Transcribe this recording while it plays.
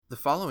The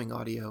following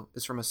audio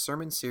is from a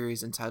sermon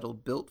series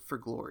entitled Built for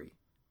Glory,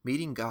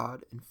 Meeting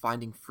God and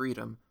Finding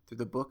Freedom Through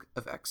the Book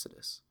of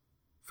Exodus.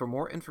 For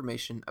more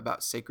information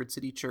about Sacred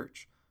City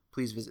Church,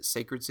 please visit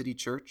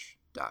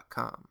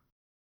sacredcitychurch.com.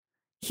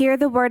 Hear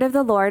the word of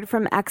the Lord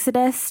from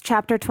Exodus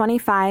chapter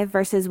 25,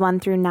 verses 1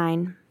 through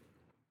 9.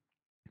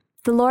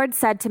 The Lord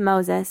said to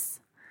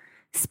Moses,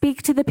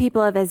 "Speak to the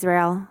people of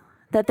Israel,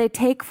 that they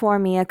take for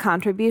me a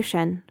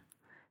contribution.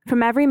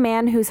 From every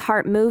man whose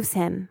heart moves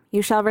him,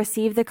 you shall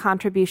receive the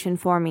contribution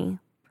for me.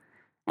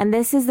 And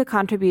this is the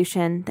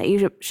contribution that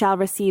you shall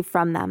receive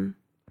from them: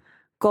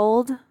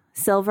 gold,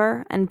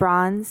 silver, and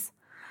bronze,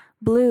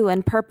 blue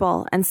and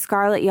purple and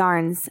scarlet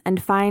yarns, and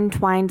fine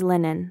twined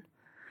linen,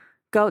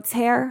 goat's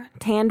hair,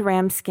 tanned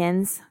ram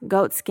skins,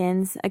 goat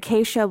skins,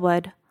 acacia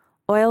wood,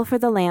 oil for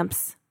the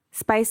lamps,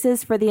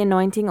 spices for the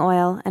anointing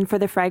oil and for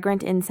the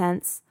fragrant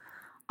incense,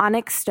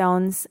 onyx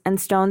stones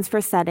and stones for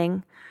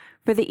setting,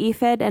 for the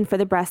ephod and for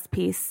the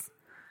breastpiece.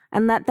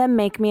 And let them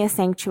make me a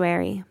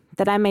sanctuary,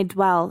 that I may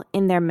dwell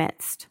in their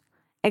midst,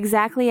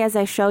 exactly as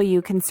I show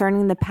you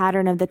concerning the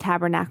pattern of the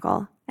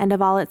tabernacle and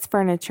of all its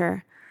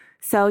furniture,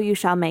 so you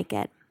shall make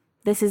it."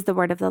 This is the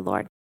word of the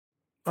Lord.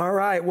 All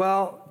right,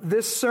 well,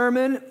 this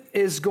sermon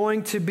is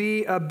going to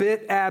be a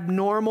bit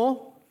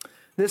abnormal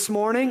this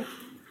morning.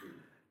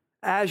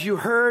 As you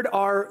heard,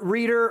 our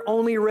reader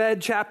only read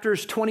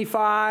chapters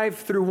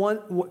 25,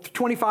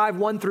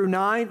 1 through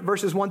 9,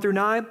 verses 1 through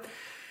 9.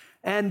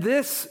 And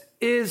this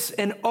is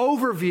an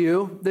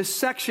overview, this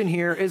section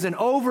here is an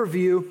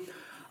overview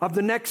of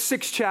the next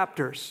 6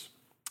 chapters.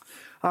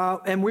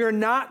 And we're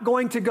not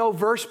going to go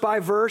verse by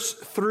verse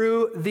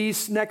through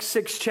these next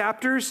 6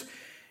 chapters,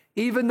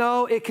 even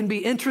though it can be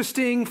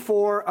interesting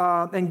for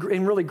and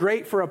really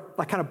great for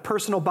a kind of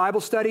personal Bible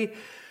study.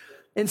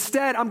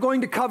 Instead, I'm going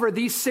to cover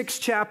these 6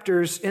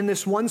 chapters in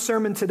this one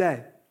sermon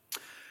today.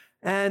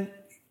 And,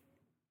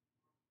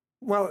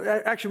 well,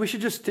 actually,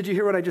 did you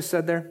hear what I just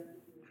said there?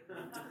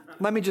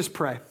 Let me just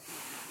pray.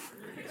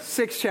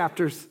 6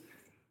 chapters,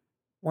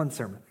 one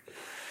sermon.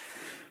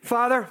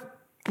 Father,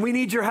 we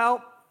need your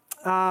help.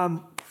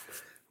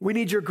 We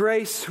need your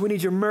grace. We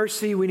need your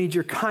mercy. We need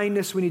your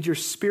kindness. We need your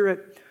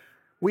spirit.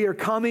 We are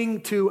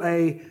coming to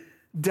a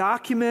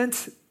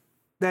document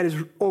that is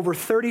over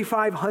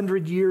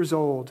 3,500 years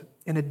old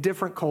in a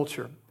different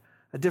culture,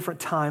 a different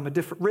time,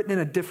 written in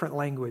a different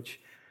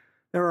language.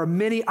 There are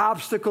many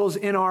obstacles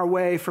in our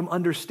way from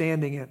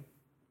understanding it,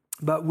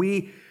 but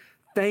we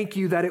thank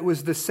you that it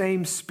was the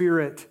same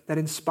Spirit that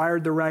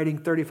inspired the writing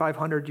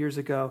 3,500 years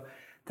ago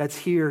that's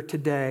here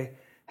today,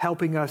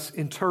 helping us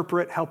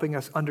interpret, helping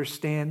us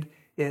understand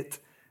it,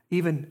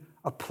 even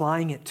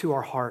applying it to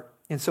our heart.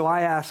 And so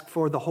I ask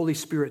for the Holy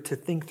Spirit to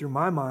think through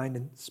my mind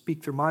and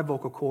speak through my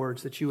vocal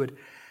cords, that you would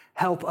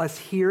help us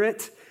hear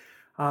it,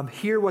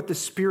 hear what the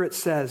Spirit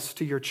says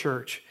to your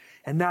church,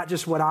 and not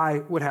just what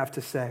I would have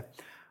to say.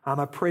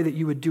 I pray that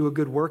you would do a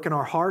good work in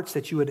our hearts,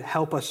 that you would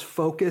help us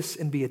focus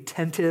and be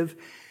attentive.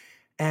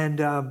 And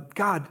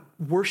God,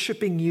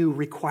 worshiping you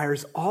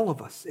requires all of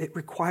us. It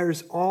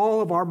requires all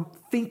of our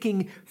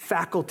thinking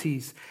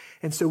faculties.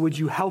 And so would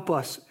you help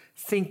us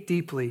think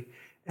deeply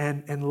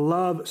and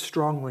love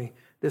strongly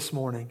this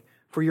morning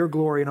for your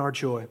glory and our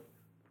joy.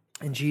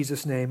 In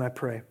Jesus' name I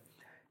pray.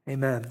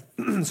 Amen.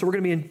 So we're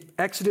going to be in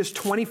Exodus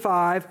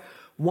 25,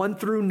 1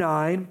 through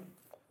 9.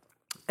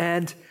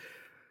 And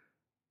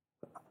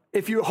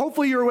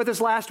hopefully you were with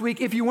us last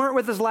week. If you weren't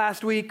with us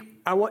last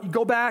week, I want you to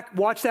go back,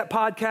 watch that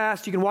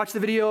podcast. You can watch the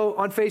video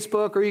on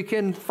Facebook, or you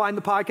can find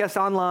the podcast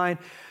online.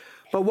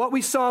 But what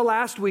we saw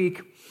last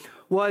week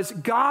was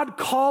God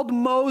called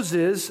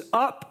Moses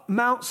up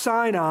Mount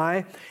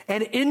Sinai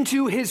and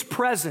into his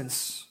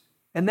presence.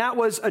 And that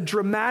was a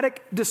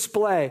dramatic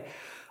display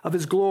of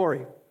his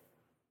glory,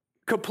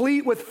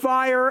 complete with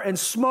fire and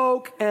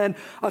smoke and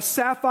a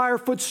sapphire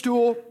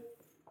footstool.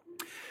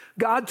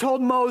 God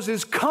told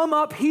Moses, "Come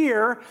up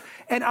here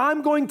and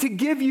I'm going to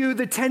give you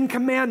the 10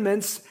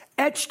 commandments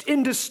etched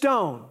into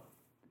stone."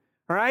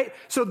 All right?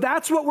 So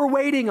that's what we're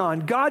waiting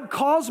on. God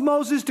calls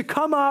Moses to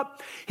come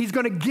up. He's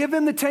going to give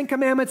him the 10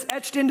 commandments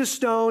etched into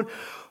stone.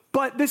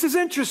 But this is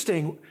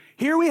interesting.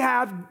 Here we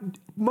have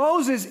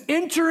Moses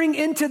entering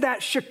into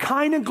that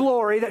Shekinah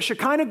glory. That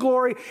Shekinah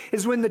glory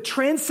is when the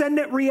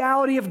transcendent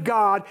reality of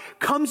God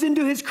comes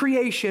into his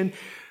creation.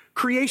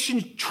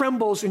 Creation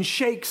trembles and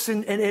shakes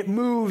and it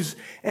moves,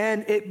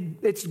 and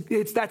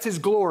that's his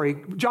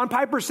glory. John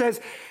Piper says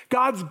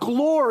God's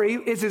glory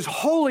is his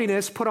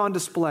holiness put on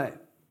display,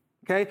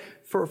 okay,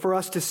 for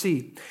us to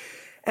see.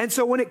 And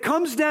so when it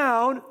comes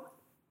down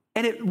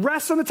and it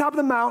rests on the top of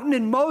the mountain,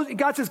 and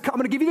God says, "I'm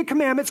going to give you the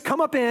commandments,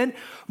 come up in."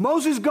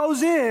 Moses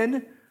goes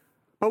in,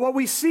 but what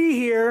we see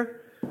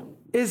here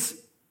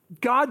is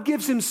God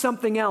gives him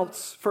something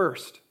else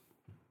first.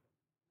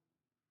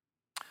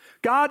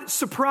 God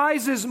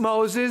surprises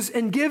Moses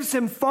and gives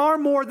him far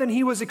more than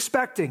he was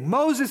expecting.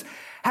 Moses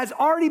has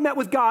already met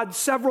with God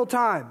several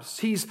times.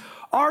 He's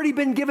already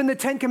been given the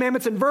 10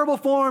 commandments in verbal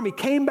form. He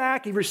came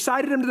back, he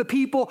recited them to the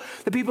people.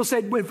 The people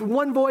said with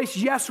one voice,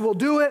 yes, we'll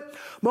do it.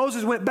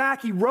 Moses went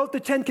back, he wrote the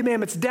 10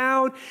 commandments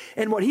down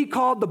in what he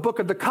called the book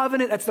of the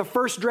covenant. That's the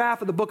first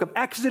draft of the book of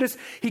Exodus.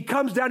 He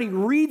comes down, he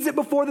reads it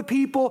before the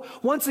people.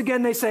 Once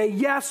again, they say,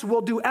 yes,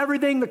 we'll do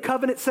everything the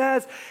covenant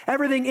says,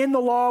 everything in the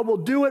law, we'll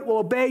do it, we'll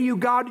obey you,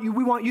 God,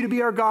 we want you to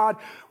be our God,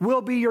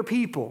 we'll be your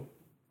people.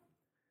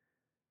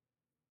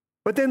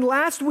 But then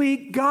last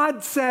week,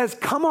 God says,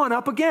 come on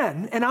up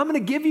again, and I'm going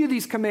to give you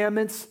these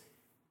commandments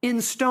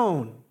in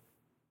stone.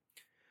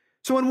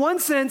 So in one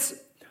sense,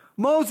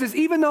 Moses,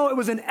 even though it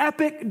was an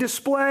epic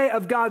display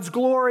of God's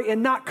glory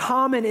and not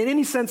common in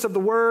any sense of the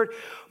word,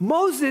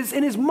 Moses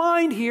in his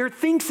mind here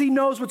thinks he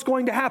knows what's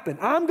going to happen.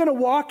 I'm going to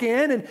walk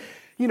in and,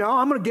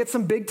 I'm going to get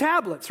some big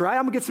tablets, right?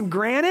 I'm going to get some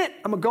granite.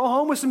 I'm going to go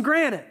home with some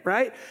granite,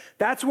 right?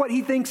 That's what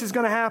he thinks is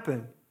going to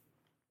happen.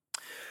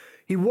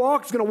 He's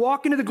going to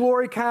walk into the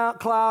glory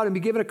cloud and be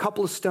given a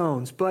couple of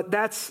stones, but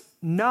that's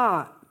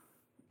not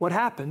what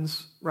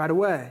happens right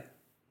away.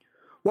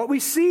 What we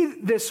see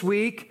this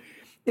week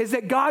is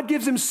that God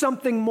gives him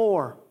something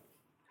more,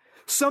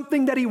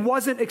 something that he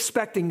wasn't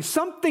expecting,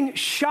 something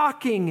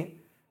shocking,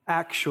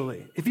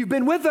 actually. If you've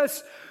been with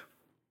us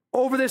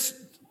over this,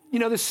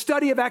 this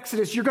study of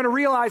Exodus, you're going to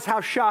realize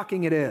how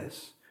shocking it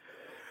is.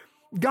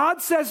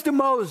 God says to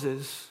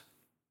Moses,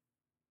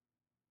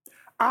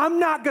 I'm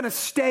not going to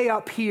stay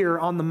up here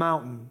on the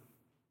mountain.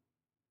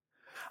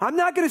 I'm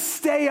not going to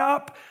stay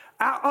up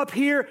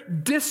here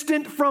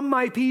distant from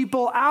my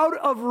people, out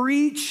of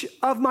reach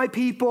of my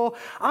people.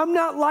 I'm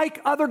not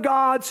like other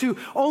gods who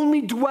only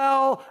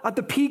dwell at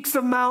the peaks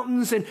of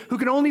mountains and who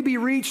can only be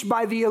reached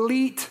by the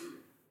elite.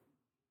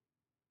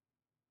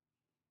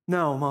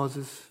 No,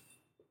 Moses.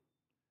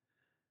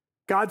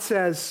 God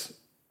says,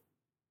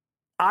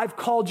 I've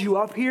called you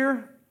up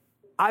here.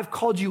 I've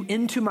called you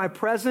into my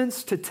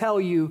presence to tell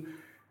you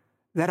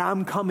that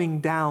I'm coming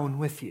down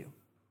with you.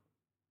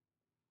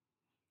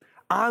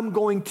 I'm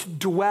going to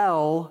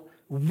dwell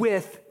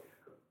with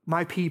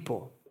my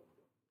people.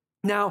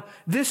 Now,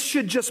 this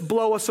should just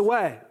blow us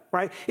away,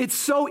 right? It's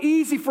so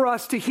easy for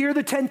us to hear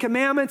the 10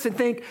 commandments and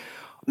think,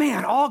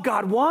 man, all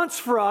God wants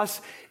for us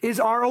is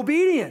our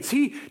obedience.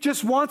 He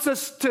just wants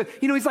us to,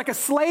 he's like a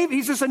slave.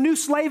 He's just a new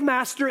slave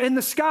master in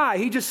the sky.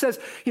 He just says,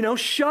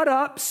 shut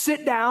up,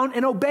 sit down,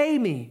 and obey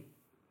me.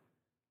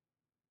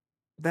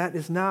 That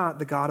is not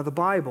the God of the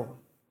Bible.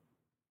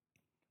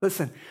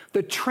 Listen,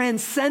 the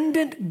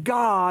transcendent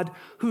God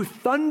who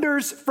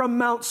thunders from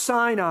Mount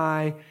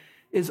Sinai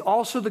is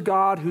also the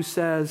God who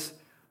says,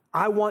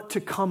 I want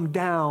to come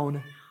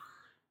down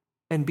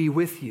and be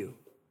with you.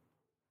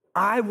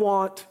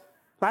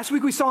 Last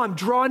week we saw him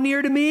draw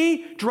near to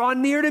me, draw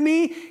near to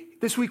me.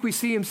 This week we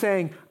see him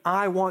saying,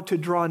 I want to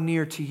draw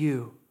near to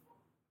you.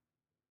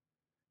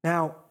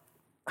 Now,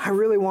 I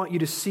really want you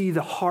to see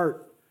the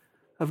heart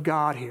of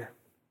God here.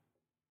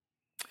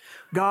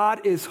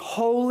 God is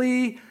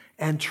holy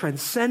and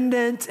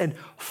transcendent and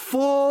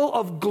full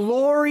of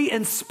glory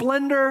and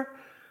splendor.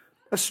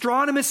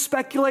 Astronomers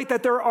speculate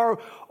that there are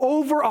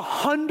over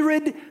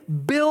 100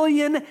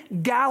 billion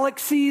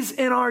galaxies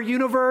in our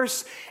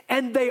universe,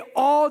 and they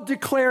all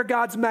declare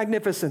God's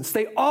magnificence.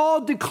 They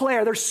all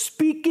declare, they're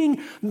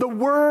speaking the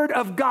word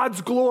of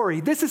God's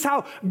glory. This is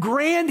how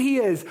grand he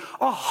is,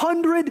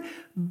 100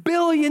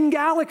 billion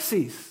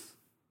galaxies.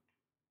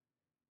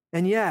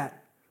 And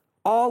yet,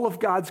 all of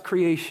God's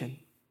creation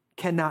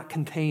cannot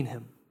contain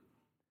him.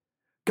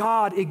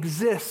 God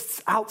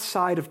exists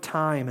outside of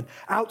time and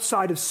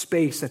outside of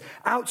space and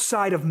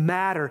outside of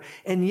matter,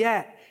 and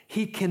yet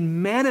he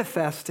can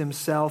manifest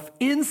himself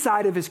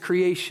inside of his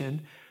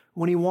creation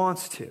when he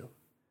wants to.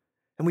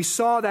 And we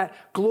saw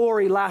that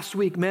glory last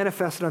week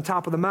manifested on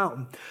top of the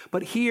mountain.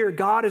 But here,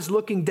 God is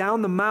looking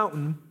down the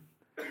mountain,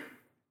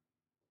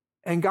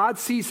 and God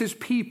sees his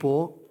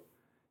people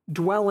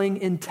dwelling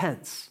in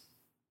tents.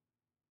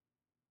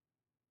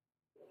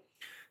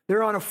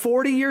 They're on a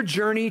 40-year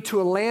journey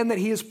to a land that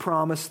he has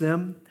promised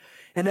them.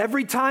 And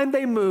every time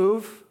they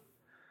move,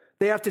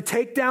 they have to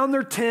take down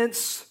their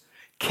tents,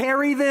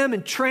 carry them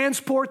and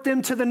transport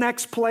them to the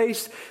next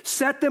place,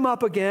 set them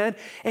up again.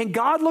 And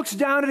God looks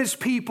down at his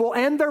people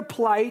and their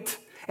plight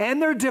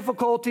and their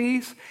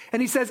difficulties,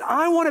 and he says,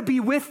 I want to be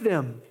with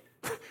them.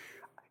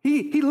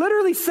 He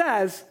literally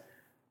says,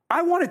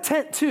 I want a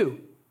tent too.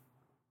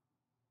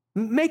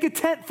 Make a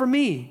tent for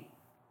me.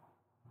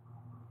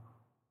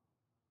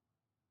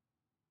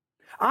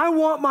 I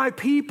want my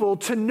people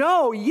to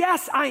know,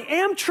 yes, I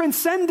am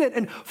transcendent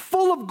and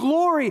full of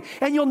glory,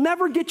 and you'll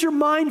never get your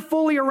mind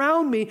fully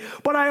around me,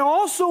 but I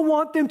also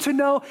want them to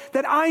know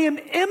that I am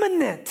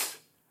immanent.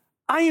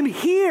 I am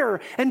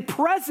here and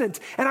present,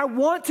 and I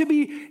want to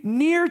be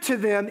near to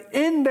them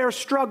in their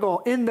struggle,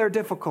 in their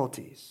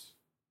difficulties.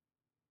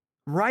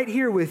 Right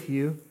here with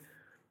you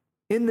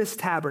in this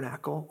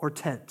tabernacle or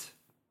tent.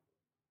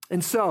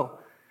 And so,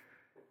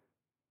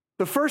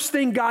 the first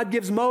thing God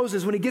gives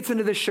Moses when he gets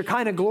into this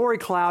Shekinah glory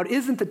cloud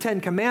isn't the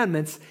 10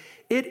 commandments.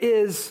 It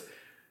is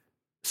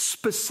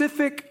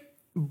specific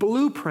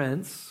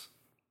blueprints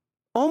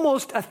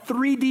almost a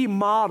 3D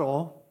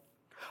model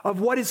of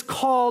what is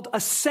called a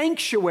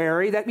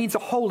sanctuary, that means a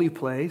holy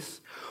place,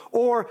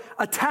 or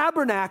a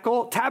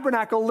tabernacle.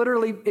 Tabernacle,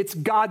 literally, it's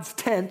God's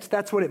tent.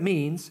 That's what it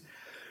means.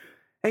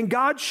 And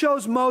God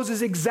shows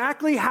Moses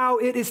exactly how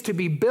it is to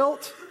be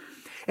built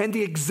and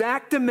the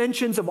exact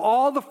dimensions of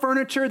all the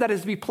furniture that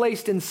is to be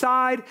placed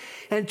inside.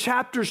 And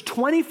chapters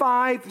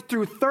 25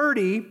 through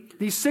 30,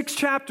 these 6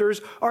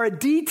 chapters, are a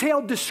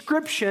detailed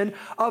description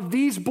of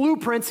these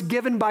blueprints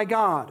given by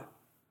God.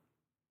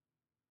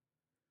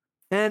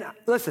 And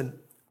listen,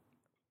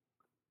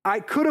 I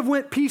could have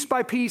went piece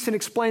by piece and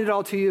explained it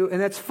all to you, and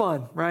that's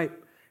fun, right,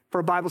 for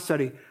a Bible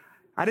study.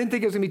 I didn't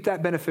think it was going to be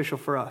that beneficial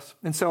for us.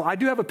 And so I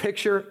do have a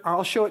picture.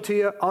 I'll show it to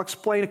you. I'll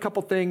explain a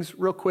couple things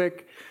real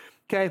quick,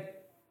 okay?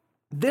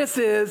 This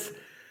is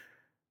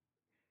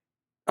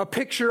a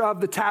picture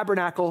of the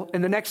tabernacle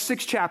in the next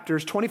 6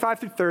 chapters, 25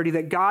 through 30,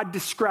 that God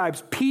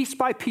describes piece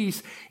by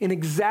piece in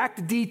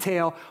exact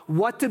detail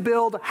what to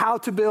build, how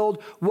to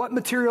build, what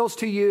materials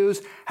to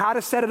use, how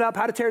to set it up,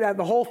 how to tear it down,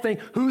 the whole thing,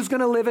 who's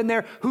going to live in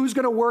there, who's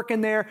going to work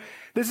in there.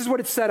 This is what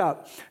it's set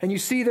up. And you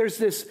see there's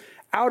this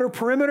outer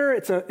perimeter.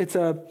 It's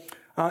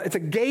a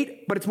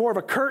gate, but it's more of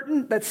a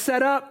curtain that's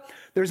set up.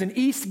 There's an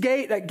east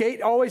gate. That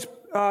gate always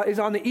is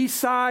on the east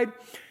side.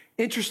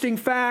 Interesting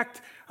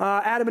fact,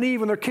 Adam and Eve,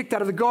 when they're kicked out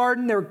of the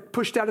garden, they were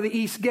pushed out of the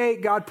east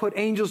gate. God put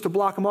angels to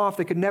block them off.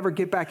 They could never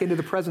get back into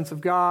the presence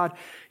of God.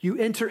 You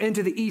enter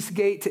into the east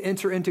gate to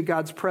enter into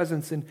God's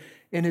presence in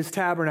his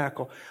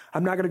tabernacle.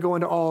 I'm not going to go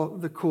into all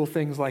the cool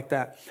things like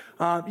that.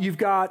 You've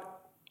got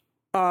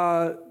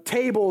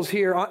tables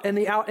here in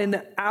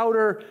the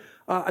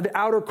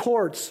outer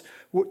courts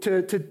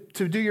to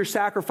do your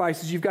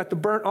sacrifices. You've got the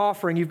burnt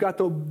offering. You've got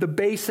the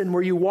basin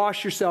where you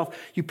wash yourself.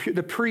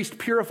 The priest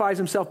purifies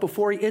himself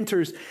before he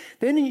enters.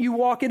 Then you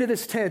walk into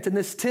this tent, and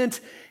this tent,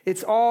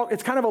 it's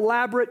kind of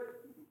elaborate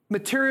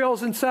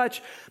materials and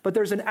such, but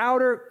there's an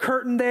outer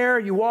curtain there.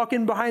 You walk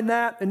in behind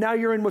that, and now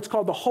you're in what's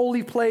called the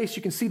holy place.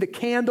 You can see the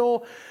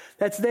candle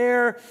that's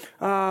there.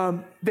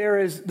 There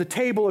is the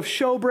table of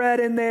showbread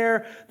in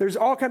there. There's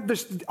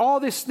all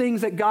these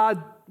things that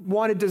God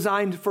wanted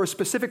designed for a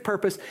specific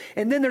purpose.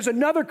 And then there's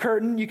another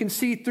curtain you can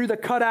see through the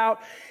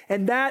cutout,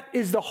 and that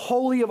is the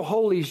Holy of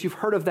Holies. You've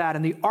heard of that.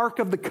 And the Ark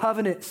of the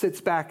Covenant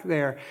sits back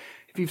there.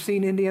 If you've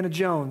seen Indiana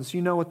Jones,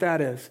 you know what that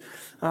is.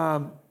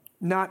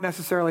 Not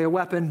necessarily a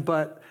weapon,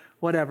 but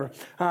whatever.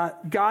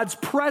 God's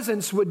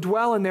presence would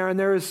dwell in there, and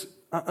there is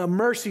a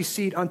mercy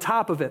seat on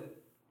top of it.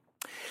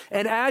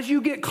 And as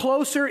you get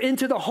closer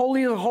into the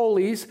Holy of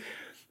Holies,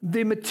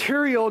 the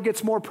material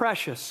gets more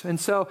precious. And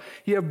so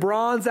you have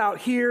bronze out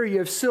here, you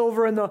have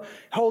silver in the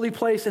holy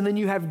place, and then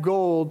you have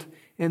gold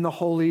in the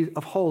Holy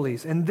of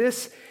Holies. And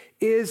this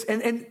is,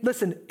 and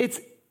listen,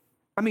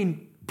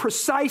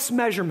 precise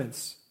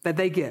measurements that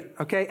they get,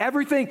 okay?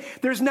 Everything,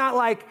 there's not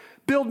like,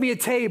 build me a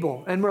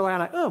table. And we're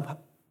like, oh,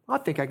 I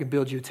think I can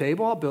build you a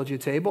table. I'll build you a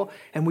table.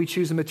 And we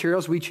choose the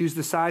materials, we choose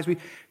the size.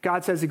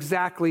 God says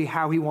exactly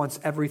how he wants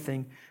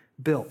everything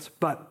built.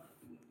 But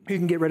you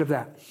can get rid of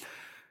that.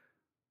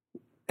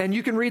 And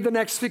you can read the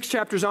next 6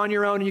 chapters on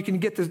your own, and you can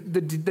get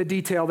the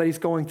detail that he's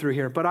going through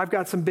here. But I've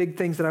got some big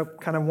things that I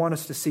kind of want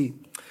us to see.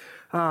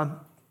 I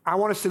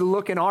want us to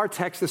look in our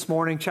text this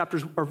morning, chapter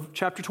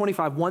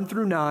 25, 1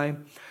 through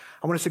 9.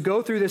 I want us to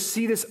go through this,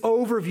 see this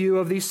overview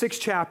of these 6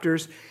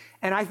 chapters,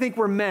 and I think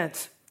we're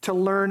meant to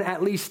learn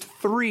at least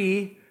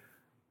 3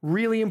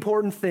 really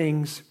important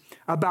things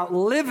about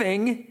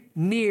living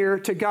near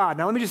to God.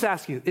 Now, let me just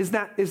ask you, is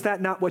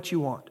that not what you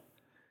want?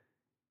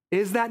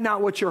 Is that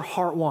not what your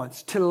heart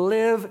wants? To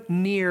live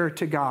near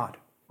to God,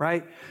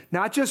 right?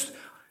 Not just,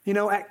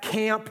 at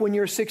camp when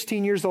you're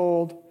 16 years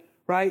old,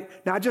 right?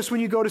 Not just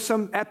when you go to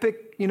some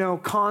epic,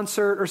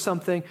 concert or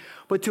something,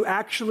 but to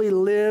actually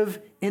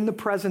live in the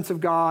presence of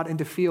God and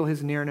to feel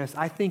his nearness.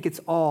 I think it's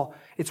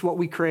what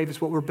we crave, it's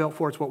what we're built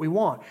for, it's what we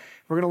want.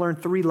 We're going to learn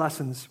 3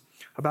 lessons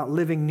about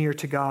living near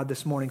to God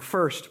this morning.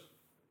 First,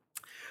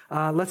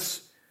 let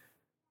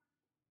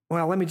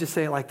me just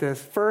say it like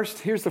this. First,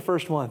 here's the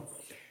first one.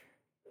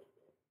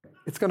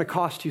 It's going to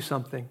cost you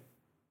something.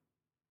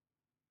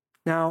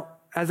 Now,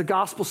 as a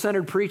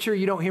gospel-centered preacher,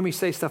 you don't hear me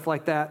say stuff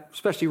like that,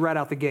 especially right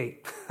out the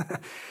gate.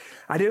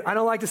 I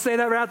don't like to say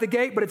that right out the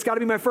gate, but it's got to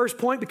be my first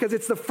point because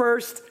it's the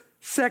first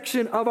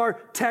section of our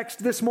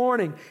text this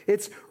morning.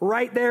 It's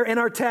right there in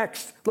our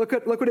text. Look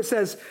what it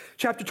says,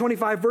 chapter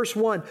 25, verse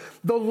 1.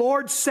 The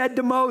Lord said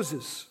to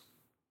Moses,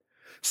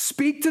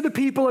 "Speak to the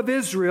people of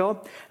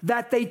Israel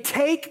that they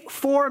take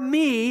for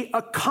me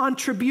a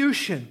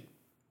contribution.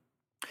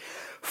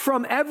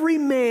 From every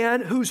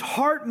man whose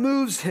heart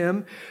moves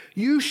him,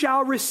 you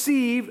shall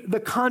receive the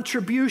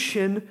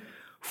contribution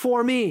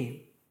for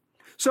me."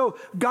 So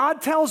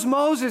God tells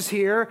Moses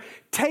here,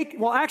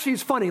 actually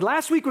it's funny.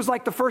 Last week was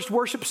like the first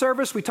worship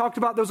service. We talked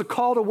about there was a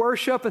call to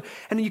worship,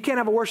 and you can't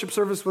have a worship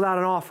service without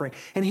an offering.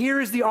 And here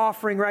is the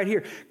offering right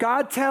here.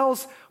 God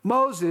tells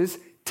Moses,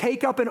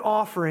 take up an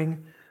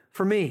offering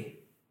for me.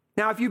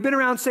 Now, if you've been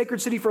around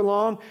Sacred City for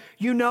long,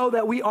 you know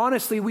that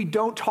we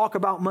don't talk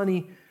about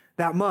money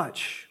that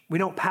much. We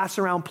don't pass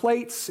around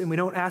plates and we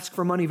don't ask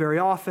for money very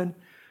often.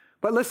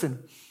 But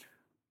listen,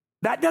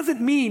 that doesn't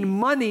mean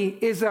money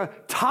is a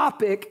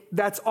topic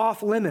that's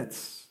off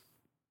limits.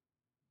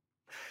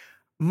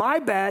 My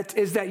bet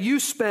is that you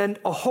spend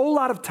a whole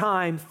lot of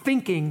time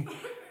thinking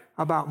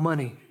about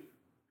money.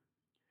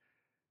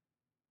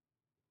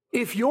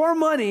 If your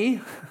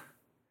money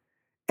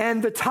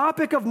and the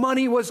topic of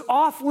money was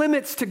off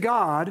limits to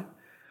God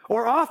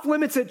or off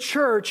limits at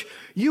church,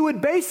 you would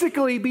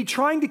basically be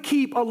trying to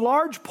keep a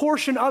large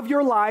portion of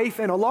your life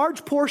and a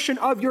large portion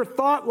of your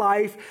thought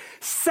life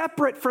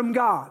separate from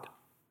God.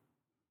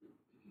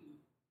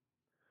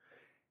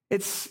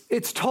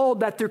 It's told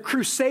that the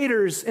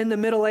crusaders in the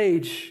Middle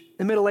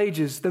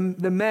Ages, the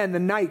men, the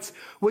knights,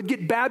 would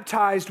get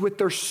baptized with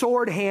their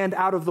sword hand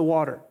out of the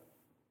water.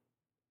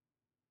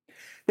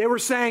 They were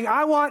saying,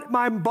 I want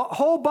my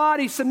whole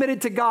body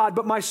submitted to God,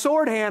 but my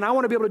sword hand, I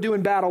want to be able to do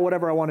in battle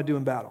whatever I want to do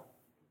in battle.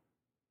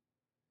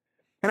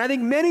 And I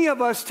think many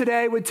of us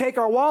today would take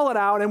our wallet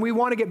out and we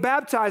want to get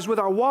baptized with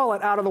our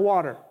wallet out of the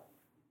water.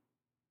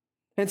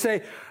 And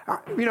say,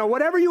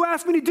 whatever you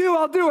ask me to do,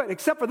 I'll do it.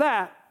 Except for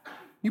that,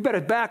 you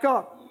better back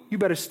up. You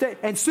better stay.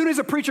 And as soon as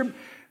a preacher,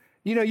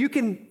 you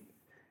can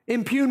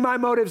impugn my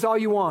motives all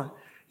you want.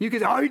 You can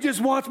say, he just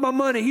wants my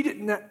money. He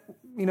didn't.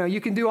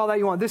 You can do all that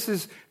you want. This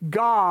is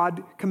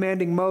God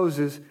commanding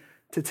Moses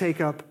to take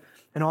up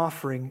an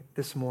offering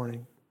this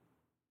morning.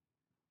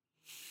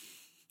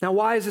 Now,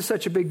 why is this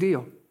such a big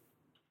deal?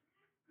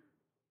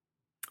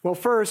 Well,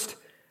 first,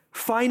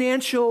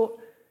 financial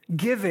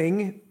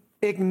giving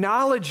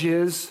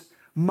acknowledges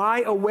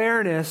my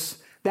awareness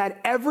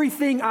that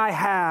everything I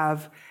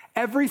have,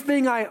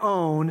 everything I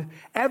own,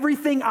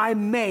 everything I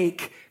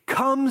make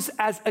comes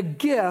as a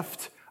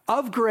gift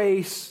of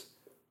grace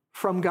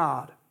from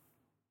God.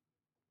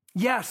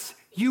 Yes,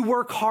 you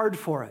work hard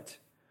for it.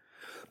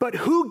 But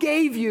who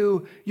gave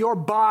you your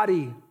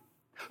body?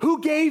 Who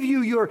gave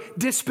you your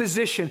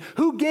disposition?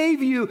 Who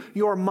gave you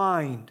your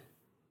mind?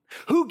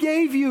 Who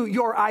gave you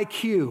your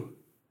IQ?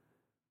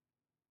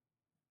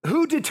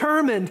 Who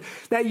determined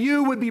that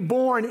you would be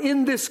born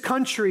in this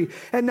country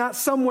and not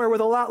somewhere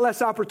with a lot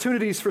less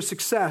opportunities for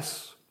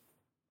success?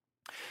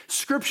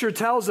 Scripture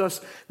tells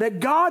us that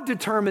God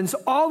determines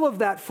all of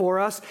that for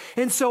us,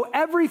 and so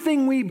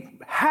everything we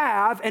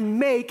have and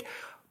make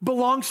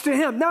belongs to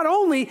Him. Not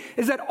only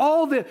is that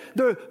all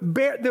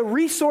the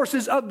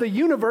resources of the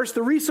universe,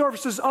 the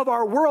resources of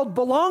our world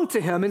belong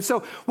to Him, and so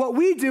what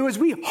we do is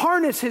we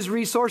harness His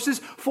resources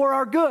for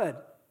our good.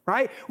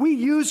 Right? We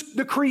use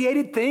the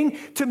created thing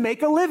to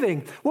make a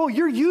living. Well,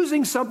 you're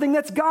using something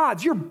that's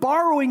God's. You're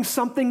borrowing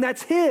something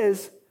that's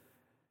His,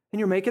 and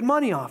you're making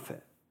money off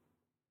it.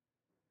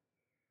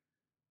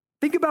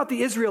 Think about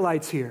the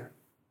Israelites here.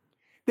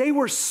 They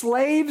were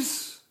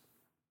slaves,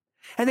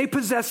 and they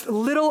possessed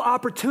little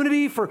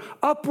opportunity for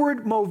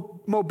upward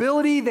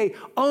mobility. They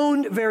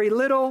owned very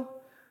little.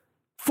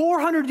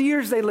 400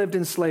 years they lived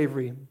in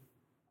slavery.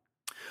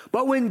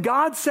 But when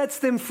God sets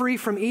them free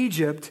from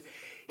Egypt,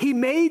 He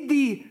made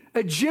the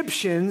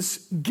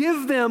Egyptians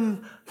give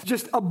them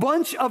just a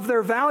bunch of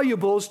their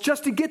valuables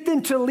just to get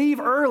them to leave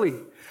early.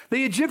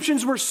 The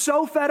Egyptians were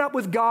so fed up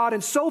with God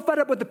and so fed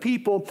up with the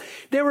people,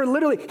 they were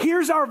literally,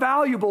 here's our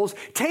valuables,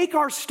 take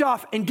our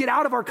stuff and get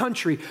out of our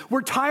country.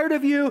 We're tired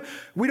of you.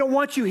 We don't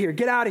want you here.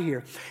 Get out of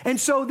here. And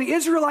so the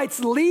Israelites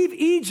leave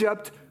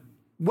Egypt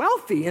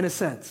wealthy in a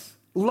sense,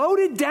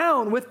 loaded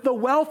down with the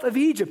wealth of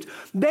Egypt.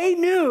 They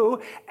knew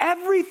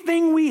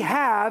everything we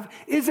have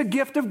is a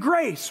gift of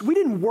grace. We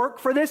didn't work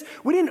for this.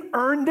 We didn't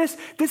earn this.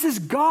 This is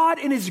God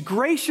in His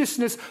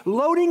graciousness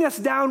loading us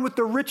down with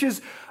the riches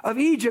of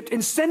Egypt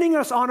and sending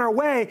us on our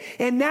way.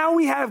 And now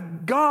we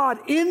have God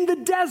in the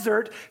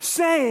desert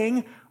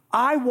saying,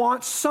 I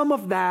want some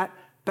of that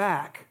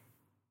back.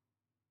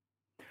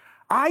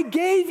 I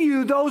gave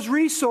you those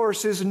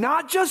resources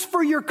not just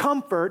for your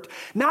comfort,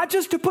 not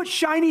just to put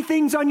shiny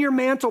things on your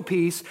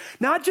mantelpiece,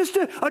 not just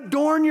to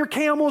adorn your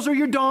camels or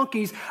your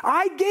donkeys.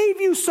 I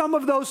gave you some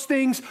of those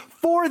things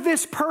for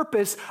this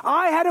purpose.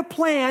 I had a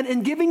plan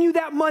in giving you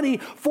that money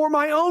for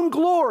my own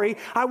glory.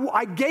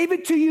 I gave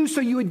it to you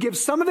so you would give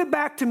some of it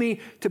back to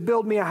me to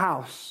build me a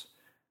house,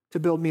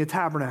 to build me a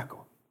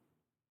tabernacle.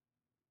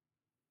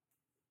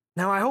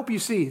 Now, I hope you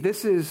see,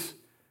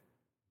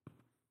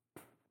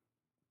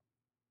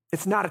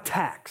 it's not a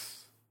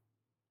tax.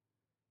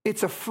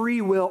 It's a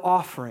free will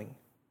offering.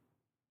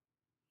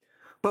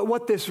 But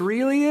what this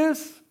really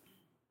is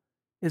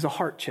a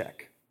heart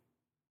check.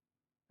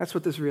 That's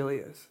what this really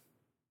is.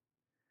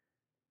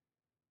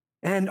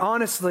 And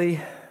honestly,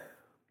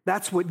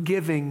 that's what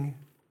giving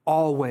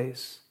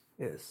always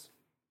is.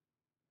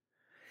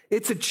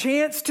 It's a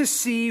chance to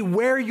see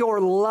where your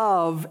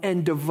love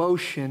and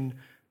devotion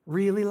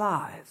really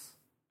lies.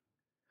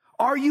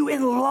 Are you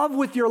in love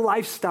with your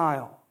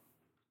lifestyle?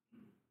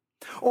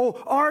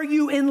 Oh, are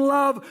you in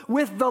love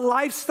with the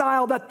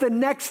lifestyle that the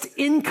next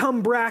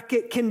income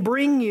bracket can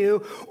bring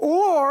you?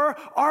 Or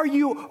are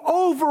you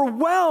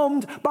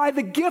overwhelmed by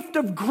the gift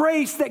of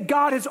grace that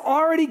God has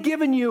already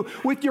given you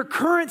with your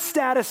current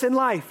status in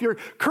life, your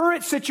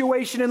current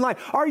situation in life?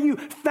 Are you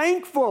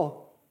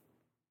thankful?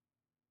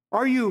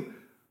 Are you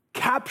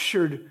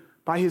captured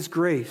by his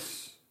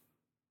grace?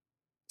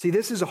 See,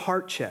 this is a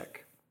heart check.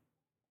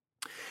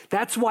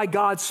 That's why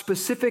God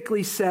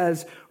specifically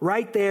says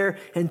right there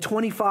in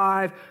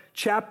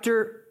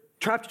chapter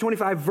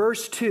 25,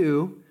 verse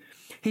 2,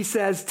 he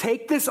says,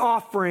 take this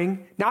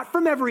offering, not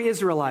from every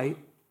Israelite. It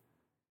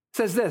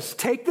says this,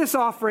 take this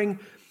offering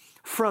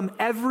from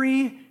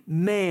every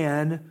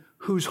man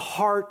whose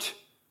heart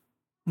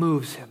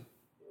moves him.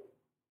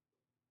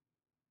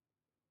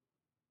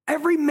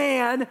 Every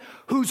man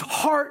whose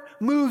heart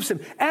moves him.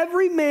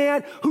 Every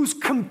man who's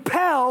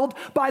compelled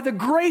by the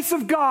grace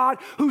of God,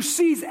 who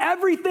sees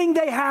everything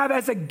they have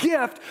as a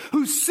gift,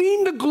 who's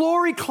seen the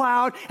glory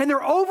cloud and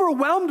they're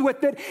overwhelmed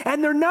with it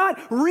and they're not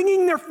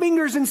wringing their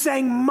fingers and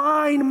saying,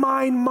 mine,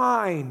 mine,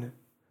 mine.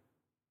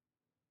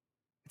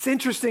 It's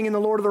interesting in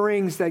The Lord of the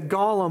Rings that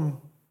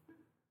Gollum,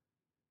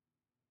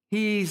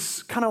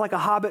 he's kind of like a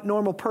hobbit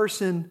normal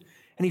person,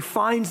 and he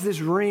finds this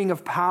ring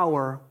of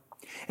power,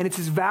 and it's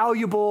his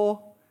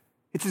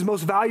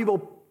most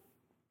valuable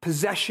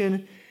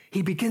possession.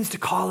 He begins to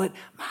call it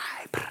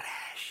my precious,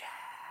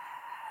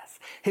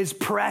 his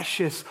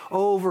precious,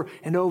 over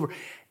and over.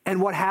 And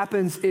what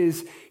happens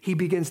is he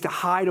begins to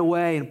hide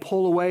away and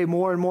pull away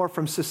more and more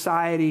from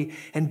society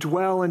and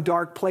dwell in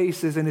dark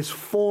places, and his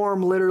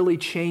form literally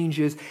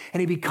changes,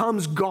 and he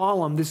becomes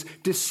Gollum, this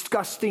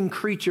disgusting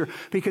creature,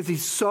 because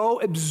he's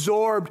so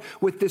absorbed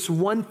with this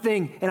one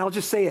thing. And I'll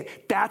just say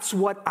it, that's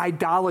what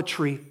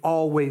idolatry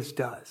always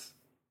does.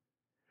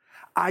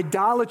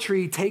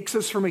 Idolatry takes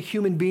us from a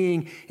human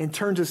being and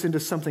turns us into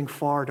something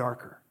far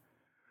darker,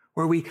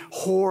 where we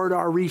hoard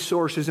our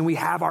resources and we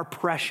have our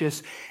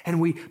precious and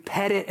we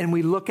pet it and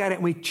we look at it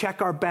and we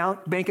check our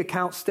bank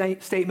account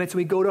statements and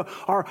we go to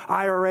our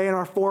IRA and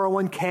our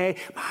 401k,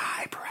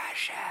 my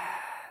precious.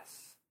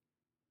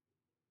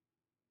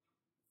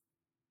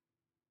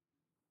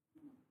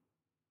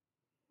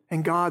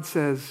 And God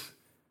says,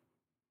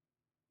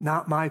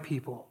 not my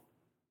people.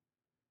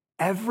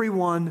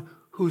 Everyone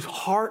whose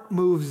heart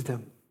moves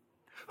them,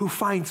 who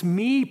finds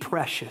me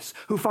precious,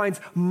 who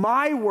finds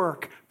my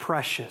work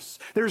precious.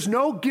 There's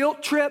no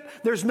guilt trip.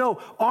 There's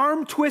no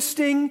arm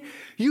twisting.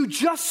 You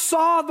just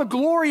saw the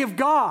glory of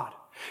God.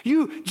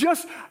 You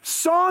just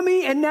saw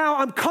me, and now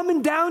I'm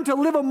coming down to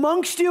live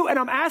amongst you, and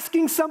I'm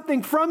asking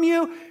something from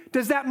you.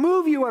 Does that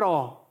move you at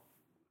all?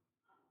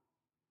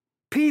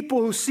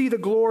 People who see the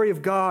glory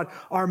of God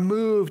are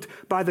moved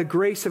by the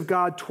grace of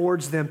God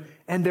towards them,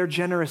 and they're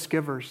generous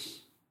givers.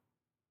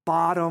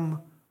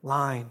 Bottom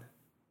line.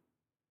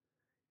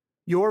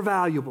 Your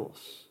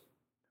valuables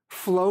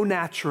flow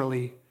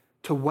naturally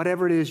to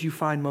whatever it is you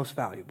find most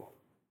valuable.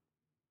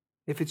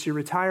 If it's your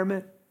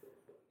retirement,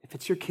 if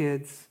it's your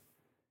kids,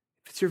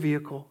 if it's your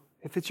vehicle,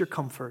 if it's your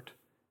comfort,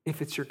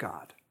 if it's your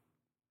God.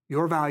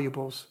 Your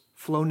valuables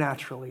flow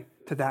naturally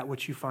to that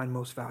which you find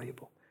most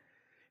valuable.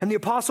 And the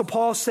Apostle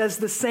Paul says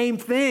the same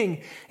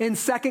thing in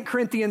 2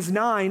 Corinthians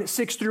 9,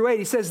 6 through 8.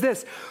 He says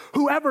this,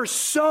 whoever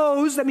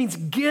sows, that means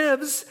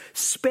gives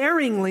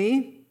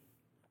sparingly,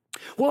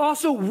 will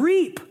also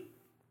reap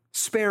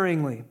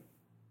sparingly.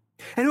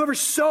 And whoever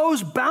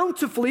sows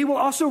bountifully will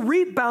also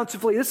reap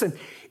bountifully. Listen,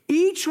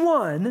 each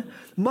one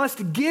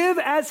must give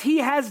as he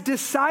has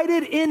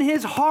decided in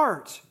his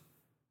heart,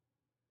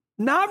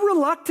 not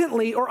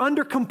reluctantly or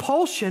under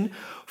compulsion,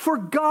 for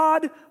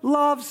God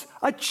loves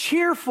a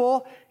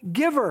cheerful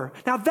giver.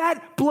 Now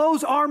that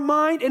blows our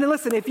mind. And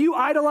listen, if you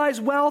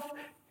idolize wealth,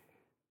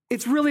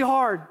 it's really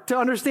hard to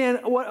understand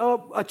what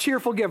a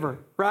cheerful giver,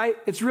 right?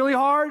 It's really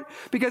hard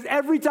because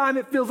every time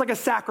it feels like a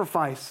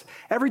sacrifice,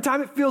 every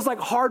time it feels like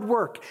hard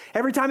work,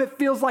 every time it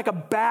feels like a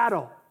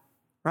battle,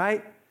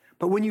 right?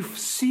 But when you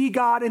see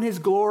God in his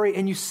glory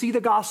and you see the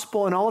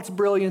gospel in all its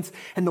brilliance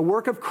and the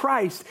work of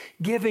Christ,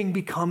 giving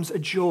becomes a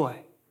joy.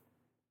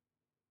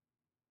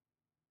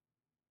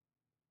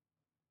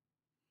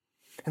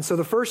 And so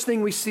the first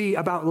thing we see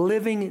about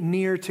living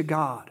near to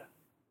God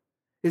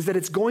is that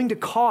it's going to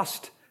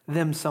cost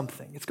them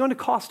something. It's going to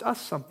cost us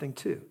something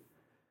too.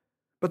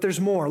 But there's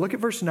more. Look at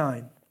verse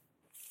 9.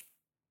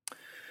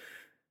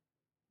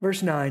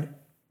 Verse 9.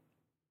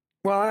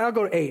 Well, I'll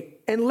go to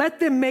 8. And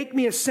let them make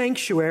me a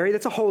sanctuary,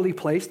 that's a holy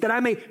place, that I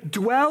may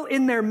dwell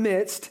in their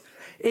midst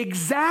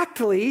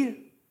exactly,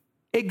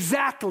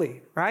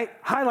 right?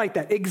 Highlight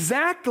that.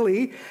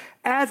 Exactly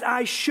as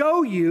I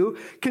show you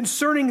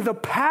concerning the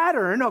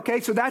pattern,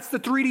 okay, so that's the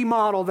 3D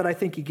model that I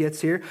think he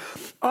gets here,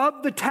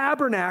 of the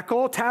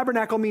tabernacle.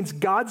 Tabernacle means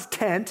God's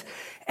tent,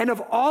 and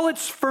of all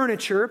its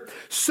furniture,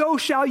 so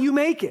shall you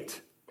make it.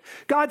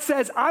 God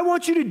says, I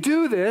want you to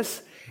do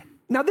this.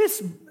 Now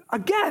this,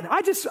 again,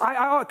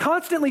 I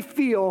constantly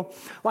feel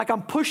like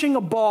I'm pushing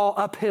a ball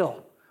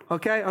uphill.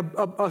 okay?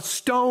 A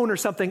stone or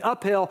something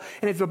uphill,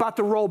 and it's about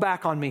to roll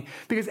back on me.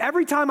 Because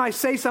every time I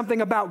say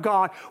something about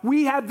God,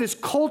 we have this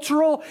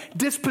cultural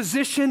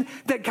disposition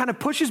that kind of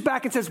pushes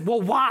back and says,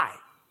 well, why?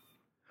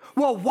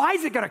 Well, why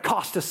is it going to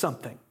cost us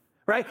something,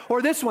 right?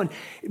 Or this one,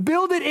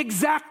 build it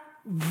exact,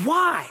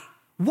 why?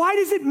 Why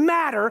does it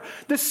matter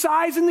the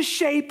size and the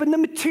shape and the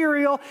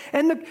material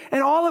and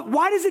all of,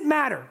 why does it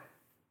matter?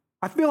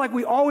 I feel like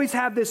we always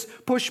have this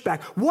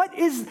pushback. What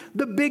is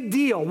the big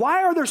deal?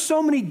 Why are there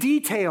so many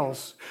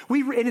details?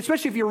 And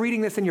especially if you're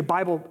reading this in your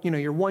Bible,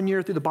 you're 1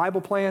 year through the Bible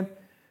plan,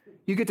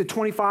 you get to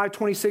 25,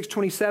 26,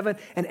 27,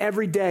 and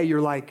every day you're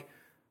like,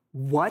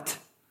 what?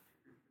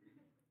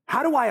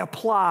 How do I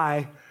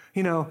apply,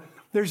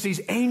 there's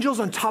these angels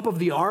on top of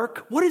the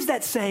ark. What is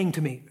that saying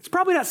to me? It's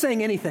probably not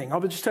saying anything.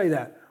 I'll just tell you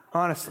that.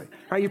 Honestly,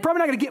 right? You're probably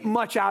not going to get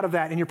much out of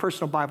that in your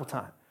personal Bible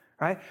time,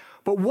 right?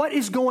 But what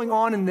is going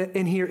on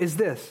in here is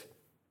this.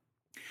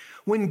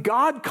 When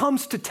God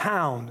comes to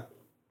town,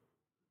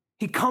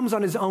 he comes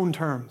on his own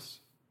terms.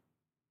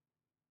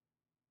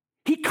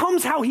 He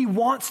comes how he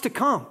wants to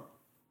come.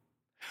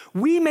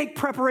 We make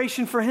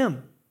preparation for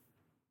him.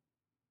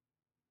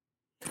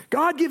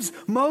 God gives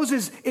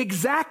Moses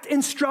exact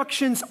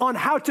instructions on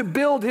how to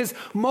build his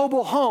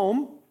mobile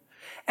home,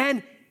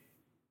 and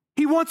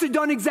he wants it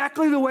done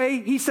exactly the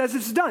way he says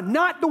it's done,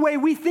 not the way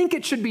we think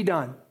it should be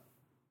done.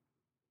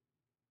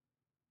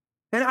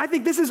 And I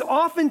think this is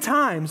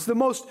oftentimes the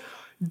most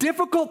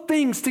difficult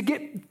thing to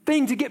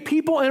get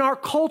people in our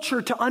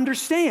culture to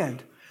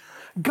understand.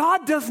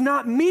 God does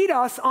not meet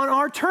us on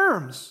our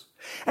terms.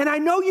 And I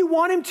know you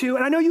want him to,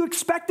 and I know you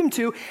expect him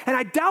to, and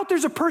I doubt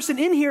there's a person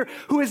in here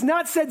who has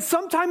not said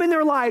sometime in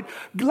their life,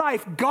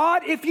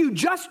 God, if you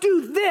just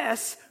do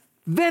this,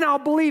 then I'll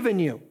believe in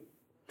you.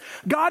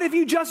 God, if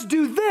you just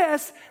do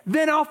this,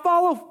 then I'll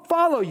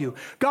follow you.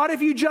 God,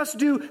 if you just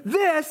do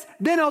this,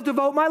 then I'll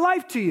devote my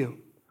life to you.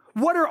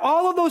 What are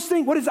all of those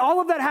things? What does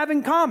all of that have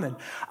in common?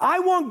 I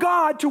want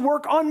God to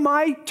work on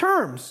my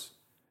terms,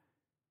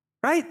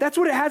 right? That's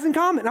what it has in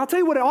common. And I'll tell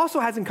you what it also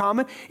has in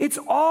common. It's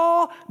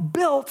all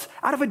built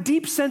out of a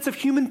deep sense of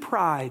human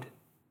pride.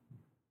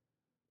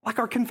 Like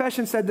our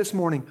confession said this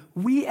morning,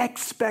 we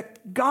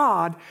expect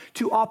God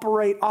to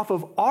operate off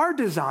of our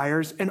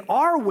desires and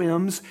our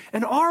whims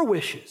and our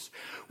wishes.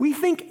 We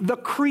think the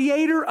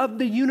creator of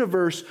the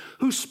universe,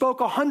 who spoke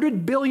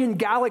 100 billion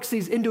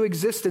galaxies into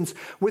existence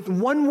with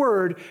one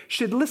word,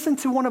 should listen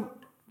to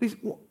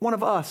one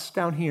of us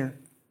down here.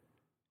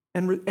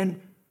 And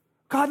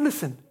God,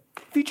 listen,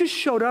 if you just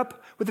showed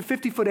up with a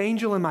 50-foot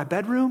angel in my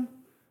bedroom,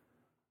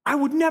 I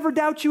would never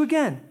doubt you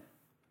again.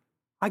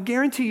 I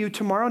guarantee you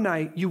tomorrow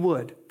night you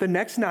would. The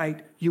next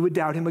night you would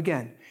doubt him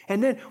again.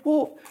 And then,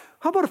 well,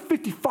 how about a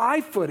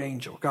 55-foot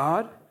angel,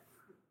 God?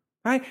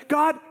 Right?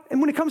 God, and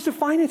when it comes to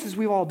finances,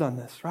 we've all done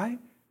this, right?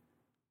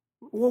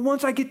 Well,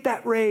 once I get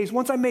that raise,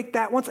 once I make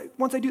that, once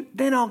I do,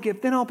 then I'll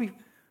give, then I'll be.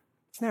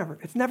 It's never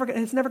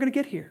going to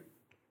get here.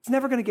 It's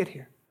never going to get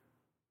here.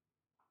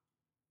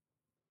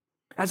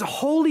 As a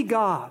holy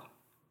God,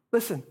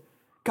 listen,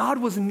 God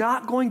was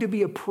not going to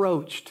be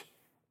approached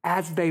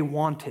as they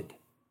wanted,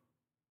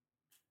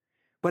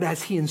 but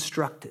as he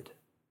instructed.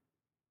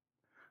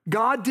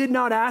 God did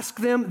not ask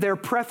them their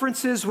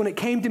preferences when it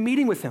came to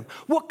meeting with him.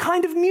 What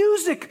kind of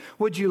music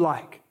would you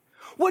like?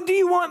 What do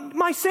you want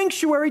my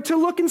sanctuary to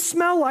look and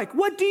smell like?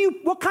 What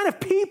kind of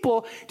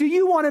people do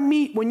you want to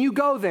meet when you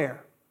go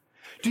there?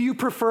 Do you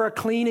prefer a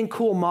clean and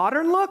cool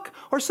modern look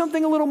or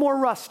something a little more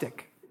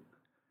rustic?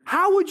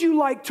 How would you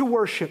like to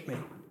worship me?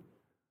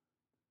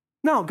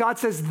 No, God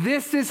says,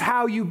 this is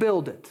how you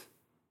build it.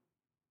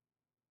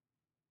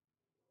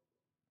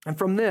 And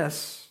from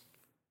this,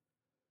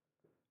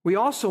 we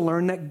also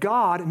learn that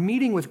God,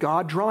 meeting with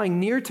God, drawing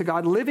near to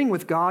God, living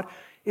with God,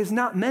 is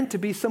not meant to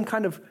be some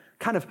kind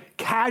of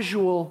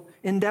casual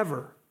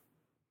endeavor,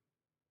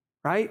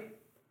 right?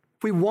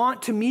 If we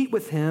want to meet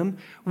with him,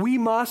 we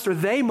must, or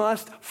they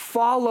must,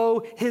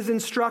 follow his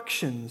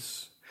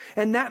instructions.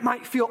 And that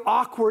might feel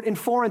awkward and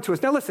foreign to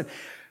us. Now listen,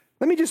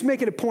 let me just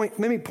make it a point.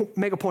 Let me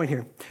make a point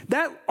here.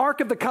 That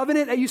Ark of the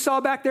Covenant that you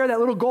saw back there, that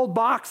little gold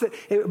box that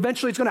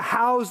eventually is going to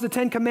house the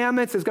 10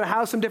 Commandments, it's going to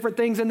house some different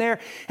things in there,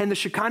 and the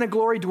Shekinah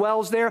glory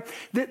dwells there.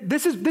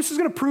 This is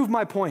going to prove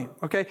my point,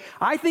 okay?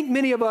 I think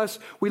many of us,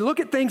 we look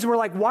at things and we're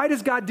like, why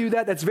does God do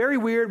that? That's very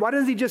weird. Why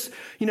doesn't he just,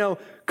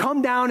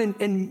 come down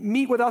and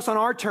meet with us on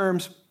our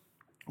terms?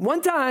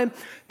 One time,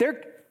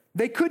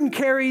 they couldn't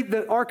carry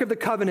the Ark of the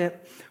Covenant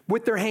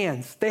with their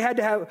hands. They had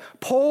to have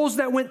poles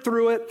that went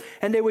through it,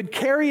 and they would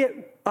carry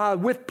it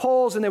with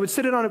poles, and they would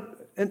sit it on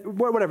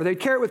whatever. They'd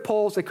carry it with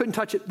poles. They couldn't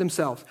touch it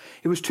themselves.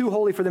 It was too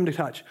holy for them to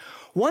touch.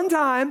 One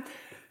time,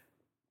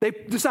 they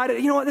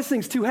decided, this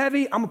thing's too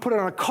heavy. I'm going to put it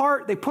on a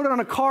cart. They put it on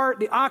a cart.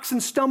 The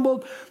oxen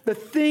stumbled. The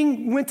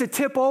thing went to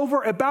tip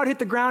over, about hit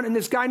the ground, and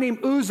this guy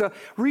named Uzzah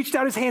reached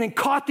out his hand and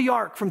caught the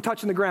ark from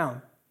touching the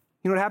ground.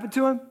 You know what happened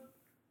to him?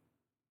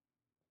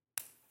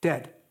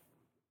 Dead.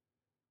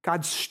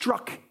 God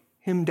struck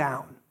him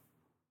down.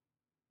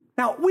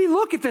 Now, we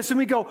look at this and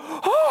we go,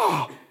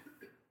 oh,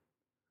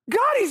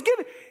 God,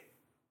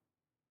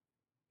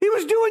 He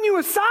was doing you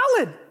a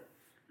solid.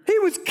 He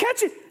was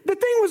catching, the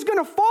thing was going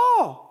to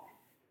fall.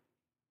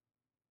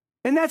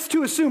 And that's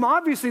to assume,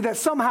 obviously, that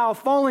somehow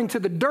falling to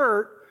the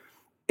dirt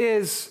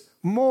is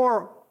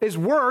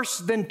worse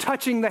than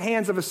touching the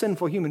hands of a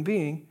sinful human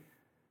being.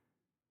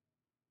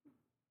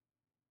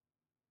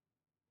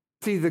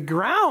 See, the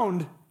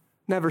ground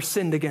never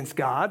sinned against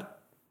God.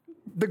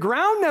 The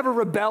ground never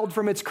rebelled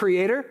from its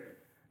creator.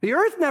 The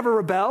earth never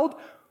rebelled.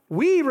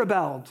 We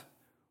rebelled.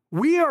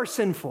 We are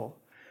sinful.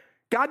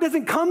 God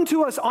doesn't come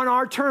to us on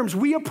our terms.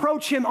 We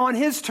approach him on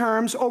his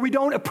terms, or we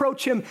don't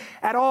approach him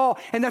at all.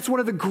 And that's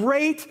one of the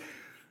great,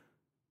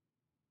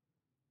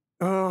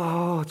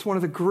 it's one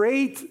of the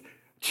great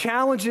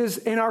challenges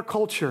in our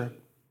culture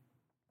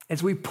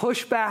as we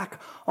push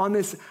back on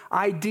this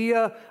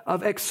idea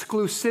of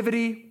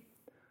exclusivity.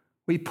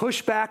 We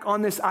push back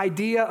on this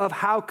idea of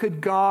how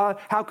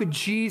could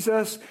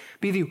Jesus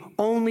be the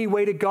only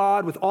way to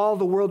God with all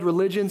the world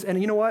religions?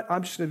 And you know what?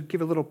 I'm just going to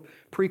give a little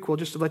prequel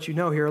just to let you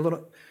know here, a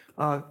little,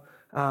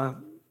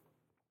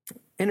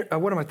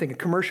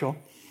 commercial.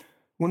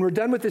 When we're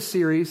done with this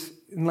series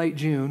in late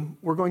June,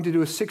 we're going to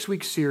do a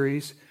 6-week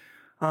series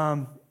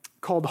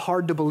called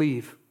Hard to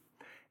Believe.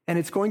 And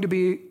it's going to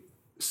be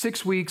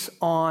 6 weeks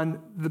on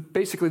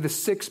basically the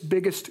 6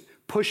 biggest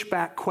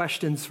pushback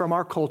questions from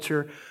our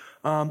culture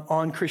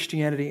on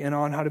Christianity and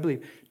on how to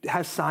believe.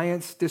 Has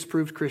science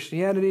disproved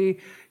Christianity?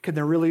 Can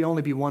there really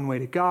only be one way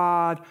to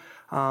God?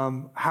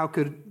 How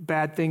could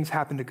bad things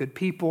happen to good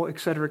people, et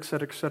cetera, et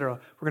cetera, et cetera.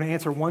 We're going to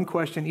answer one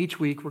question each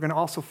week. We're going to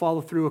also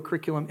follow through a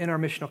curriculum in our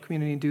missional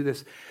community and do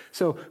this.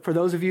 So for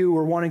those of you who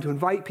are wanting to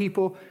invite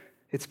people,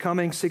 it's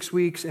coming 6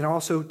 weeks, and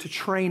also to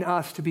train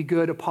us to be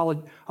good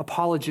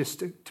apologists,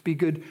 to be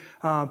good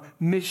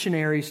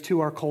missionaries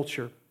to our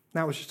culture.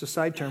 That was just a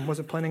side term.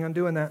 Wasn't planning on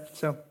doing that.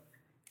 So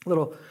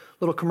little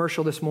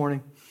commercial this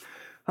morning.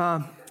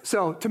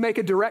 So to make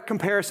a direct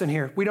comparison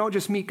here, we don't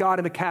just meet God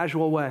in a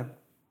casual way.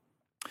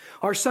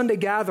 Our Sunday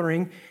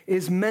gathering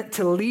is meant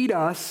to lead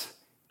us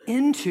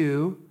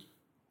into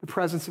the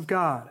presence of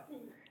God.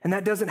 And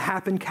that doesn't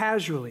happen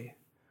casually.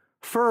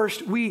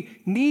 First,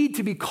 we need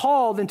to be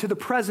called into the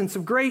presence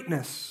of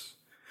greatness.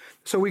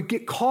 So we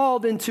get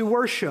called into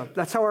worship.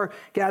 That's how our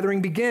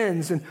gathering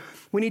begins. And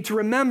we need to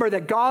remember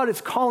that God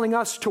is calling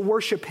us to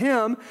worship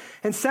him.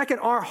 And second,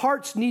 our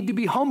hearts need to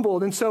be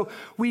humbled. And so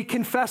we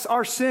confess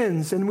our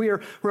sins and we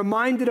are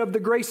reminded of the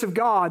grace of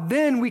God.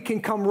 Then we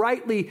can come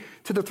rightly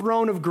to the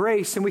throne of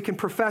grace and we can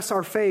profess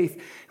our faith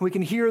and we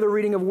can hear the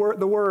reading of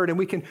the word and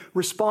we can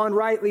respond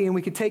rightly and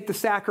we can take the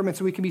sacraments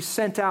and we can be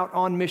sent out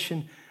on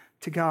mission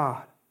to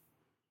God.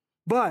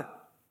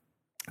 But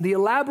the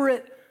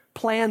elaborate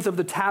plans of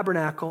the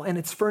tabernacle and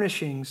its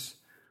furnishings,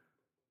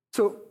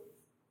 so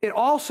it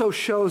also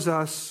shows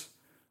us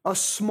a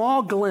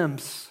small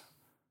glimpse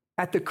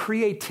at the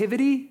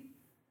creativity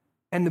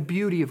and the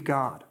beauty of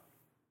God.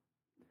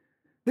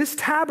 This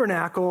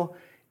tabernacle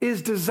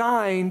is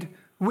designed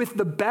with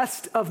the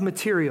best of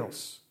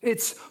materials.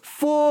 It's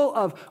full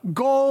of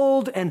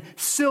gold and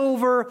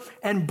silver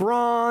and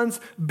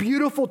bronze,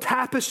 beautiful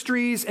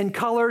tapestries and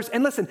colors.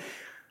 And listen,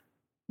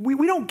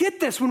 we don't get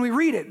this when we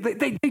read it.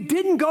 They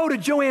didn't go to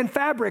Joann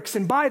Fabrics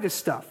and buy this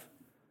stuff.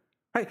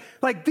 Right?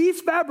 Like these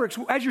fabrics,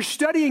 as you're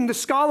studying the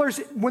scholars,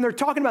 when they're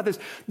talking about this,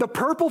 the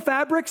purple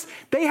fabrics,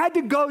 they had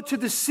to go to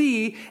the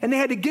sea and they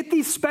had to get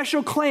these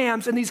special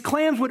clams, and these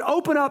clams would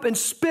open up and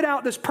spit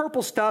out this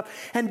purple stuff,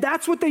 and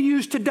that's what they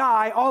used to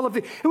dye all of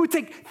it. It would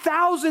take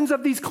thousands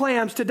of these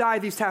clams to dye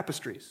these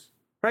tapestries,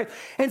 right?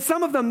 And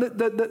some of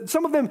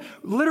them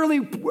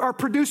literally are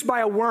produced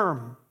by a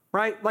worm.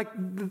 Right? Like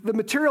the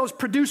material is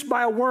produced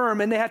by a worm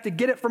and they have to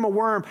get it from a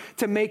worm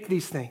to make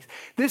these things.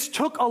 This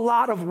took a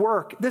lot of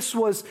work. It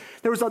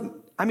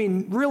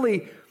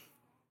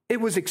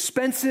was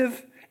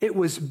expensive. It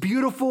was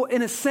beautiful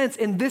in a sense.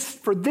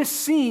 For this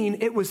scene,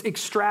 it was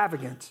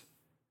extravagant.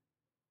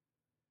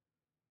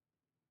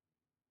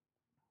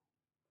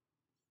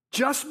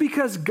 Just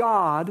because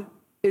God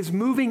is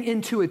moving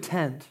into a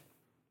tent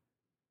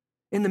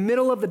in the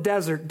middle of the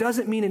desert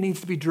doesn't mean it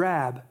needs to be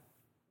drab.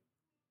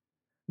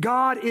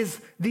 God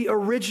is the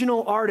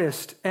original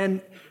artist.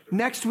 And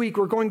next week,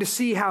 we're going to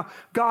see how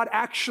God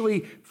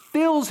actually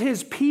fills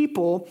his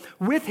people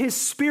with his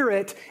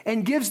spirit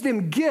and gives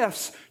them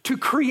gifts to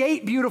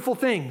create beautiful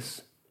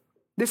things.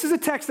 This is a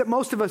text that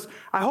most of us,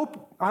 I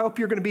hope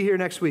you're going to be here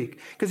next week.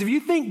 Because if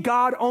you think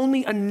God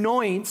only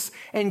anoints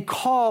and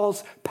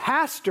calls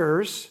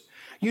pastors,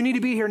 you need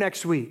to be here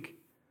next week.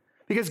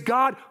 Because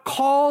God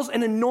calls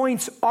and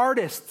anoints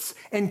artists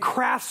and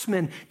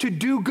craftsmen to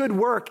do good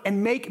work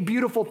and make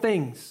beautiful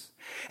things.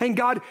 And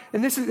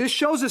this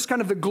shows us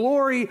kind of the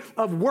glory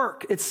of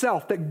work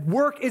itself, that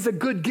work is a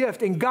good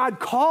gift. And God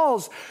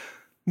calls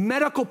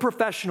medical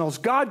professionals.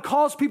 God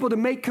calls people to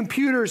make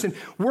computers and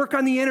work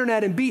on the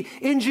internet and be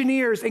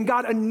engineers. And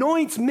God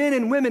anoints men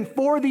and women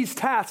for these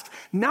tasks,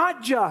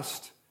 not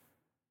just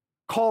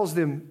calls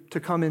them to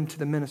come into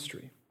the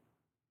ministry.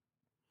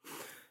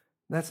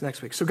 That's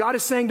next week. So God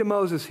is saying to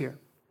Moses here,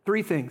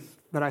 3 things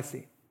that I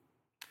see.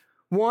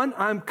 One,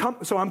 I'm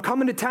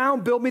coming to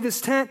town, build me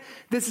this tent.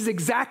 This is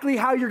exactly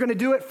how you're going to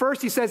do it.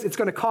 First, he says, it's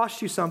going to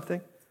cost you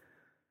something.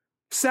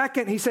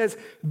 Second, he says,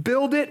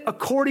 build it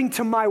according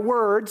to my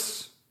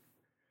words.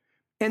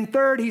 And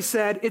third, he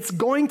said, it's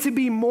going to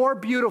be more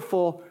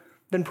beautiful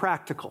than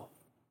practical.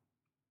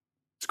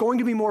 It's going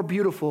to be more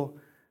beautiful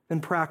than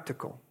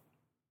practical.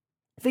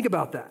 Think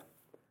about that.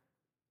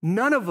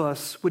 None of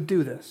us would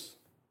do this.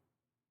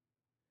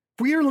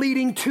 If we are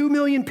leading 2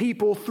 million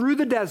people through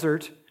the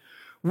desert,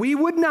 we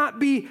would not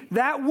be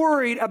that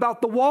worried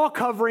about the wall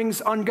coverings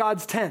on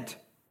God's tent,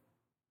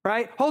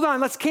 right? Hold on,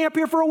 let's camp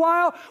here for a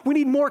while. We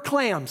need more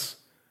clams.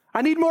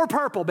 I need more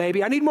purple,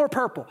 baby. I need more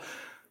purple.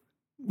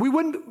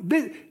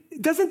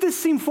 Doesn't this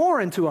seem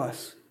foreign to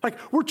us? Like,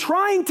 we're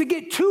trying to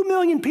get 2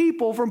 million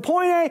people from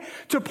point A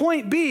to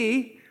point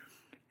B,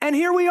 and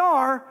here we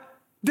are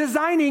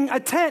designing a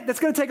tent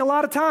that's going to take a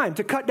lot of time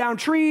to cut down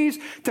trees,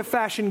 to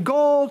fashion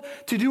gold,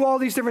 to do all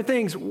these different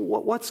things.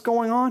 What's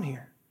going on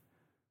here?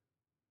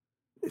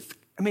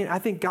 I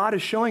think God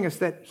is showing us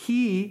that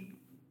he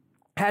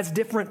has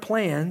different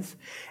plans,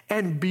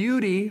 and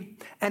beauty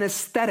and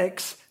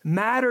aesthetics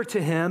matter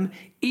to him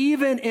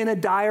even in a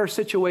dire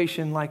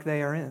situation like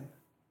they are in.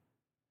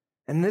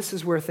 And this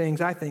is where things,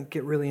 I think,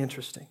 get really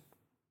interesting.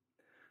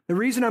 The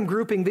reason I'm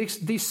grouping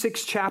these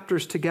 6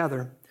 chapters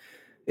together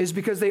is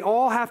because they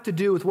all have to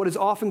do with what is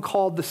often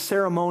called the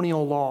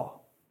ceremonial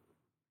law.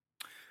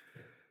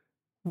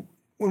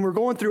 When we're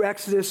going through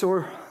Exodus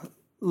or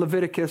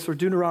Leviticus or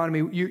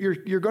Deuteronomy,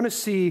 you're going to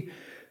see,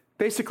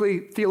 basically,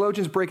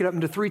 theologians break it up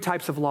into 3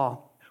 types of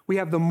law. We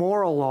have the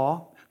moral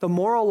law. The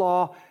moral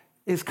law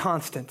is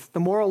constant. The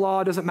moral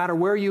law doesn't matter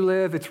where you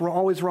live. It's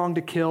always wrong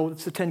to kill.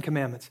 It's the 10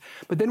 Commandments.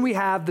 But then we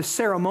have the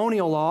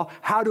ceremonial law,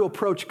 how to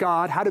approach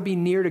God, how to be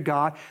near to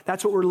God.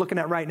 That's what we're looking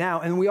at right now.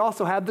 And we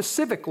also have the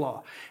civic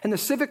law. And the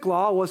civic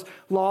law was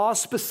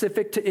laws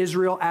specific to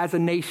Israel as a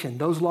nation.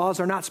 Those laws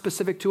are not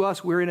specific to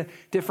us. We're in a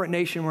different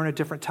nation. We're in a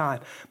different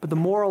time. But the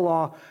moral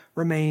law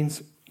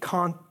remains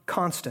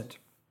constant.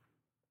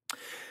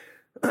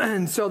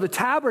 And so the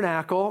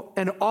tabernacle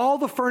and all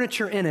the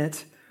furniture in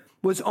it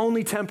was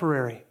only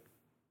temporary.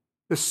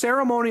 The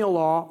ceremonial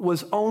law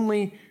was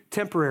only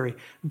temporary.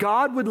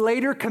 God would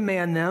later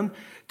command them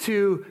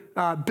to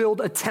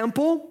build a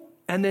temple,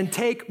 and then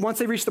once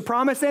they reach the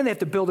promised land, they have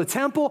to build a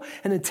temple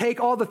and then take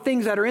all the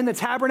things that are in the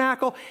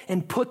tabernacle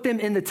and put them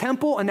in the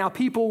temple, and now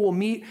people will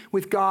meet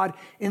with God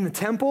in the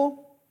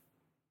temple.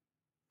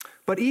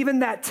 But even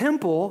that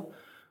temple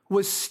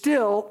was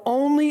still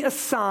only a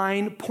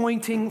sign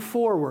pointing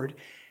forward.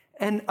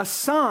 And a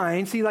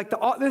sign, see, like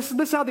this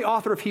is how the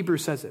author of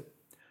Hebrews says it.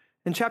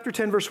 In chapter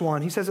 10, verse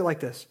 1, he says it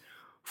like this.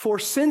 For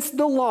since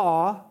the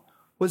law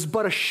was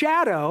but a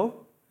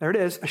shadow, there it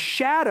is, a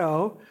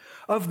shadow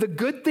of the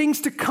good things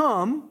to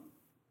come,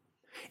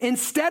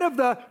 instead of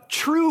the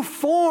true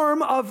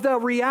form of the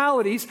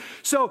realities.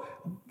 So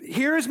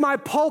here's my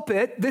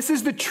pulpit. This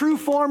is the true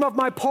form of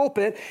my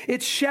pulpit.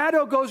 Its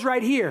shadow goes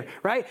right here,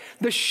 right?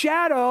 The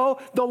shadow,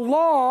 the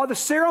law, the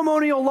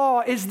ceremonial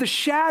law is the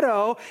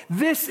shadow.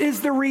 This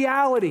is the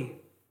reality.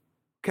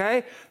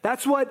 Okay?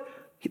 That's what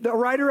the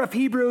writer of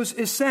Hebrews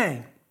is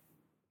saying.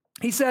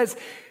 He says,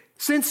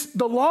 since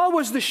the law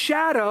was the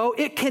shadow,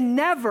 it can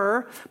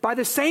never, by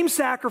the same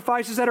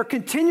sacrifices that are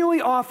continually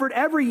offered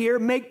every year,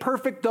 make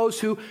perfect those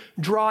who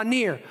draw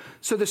near.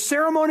 So the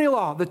ceremonial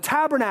law, the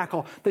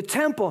tabernacle, the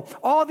temple,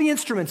 all the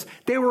instruments,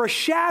 they were a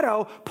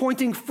shadow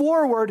pointing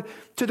forward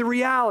to the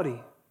reality.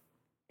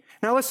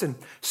 Now listen,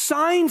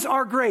 signs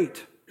are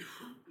great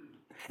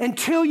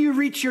until you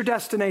reach your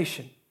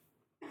destination.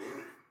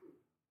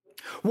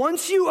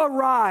 Once you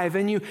arrive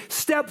and you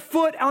step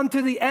foot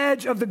onto the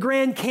edge of the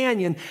Grand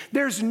Canyon,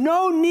 there's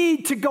no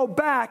need to go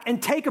back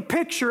and take a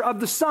picture of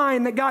the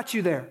sign that got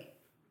you there,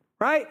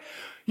 right?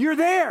 You're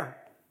there.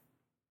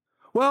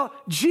 Well,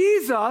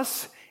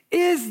 Jesus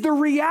is the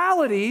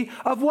reality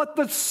of what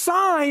the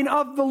sign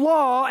of the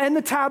law and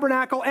the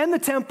tabernacle and the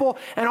temple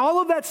and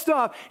all of that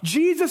stuff,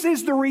 Jesus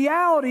is the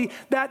reality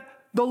that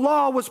the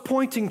law was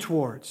pointing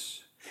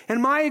towards. In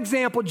my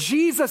example,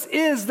 Jesus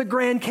is the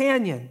Grand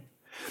Canyon.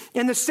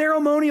 And the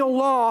ceremonial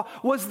law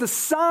was the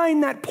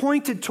sign that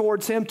pointed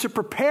towards him to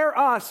prepare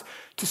us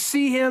to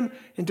see him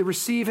and to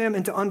receive him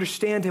and to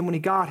understand him when he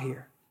got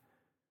here.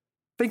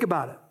 Think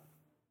about it.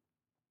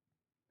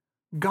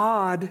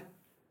 God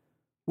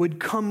would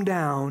come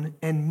down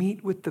and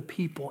meet with the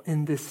people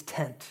in this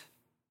tent,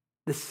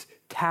 this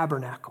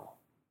tabernacle.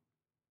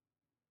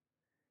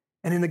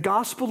 And in the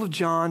Gospel of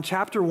John,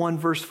 chapter 1,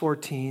 verse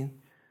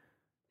 14,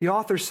 the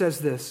author says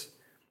this,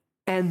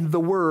 and the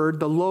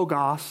Word, the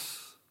Logos,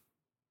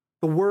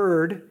 the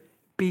Word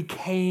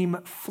became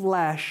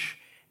flesh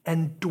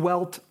and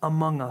dwelt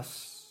among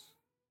us.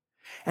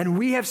 And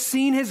we have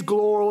seen his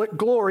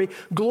glory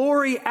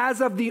as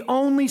of the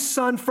only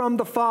Son from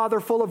the Father,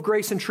 full of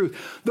grace and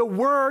truth. The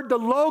Word, the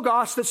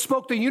Logos that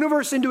spoke the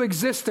universe into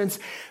existence,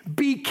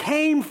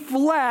 became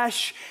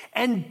flesh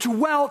and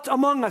dwelt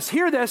among us.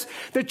 Hear this,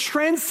 the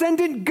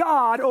transcendent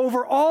God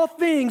over all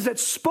things that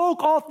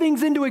spoke all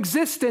things into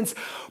existence,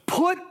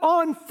 put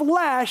on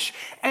flesh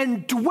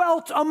and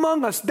dwelt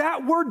among us.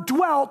 That word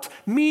dwelt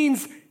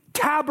means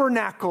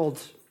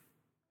tabernacled.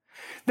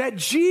 That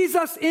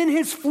Jesus in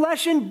his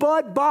flesh and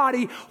blood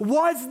body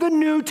was the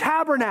new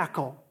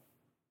tabernacle.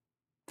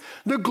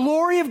 The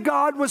glory of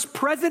God was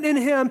present in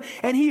him,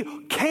 and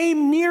he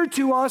came near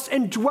to us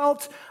and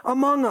dwelt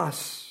among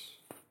us.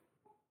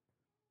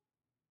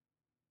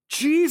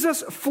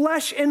 Jesus'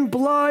 flesh and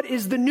blood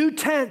is the new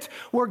tent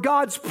where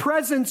God's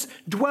presence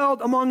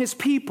dwelled among his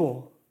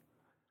people.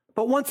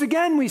 But once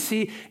again, we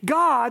see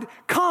God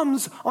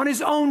comes on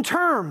his own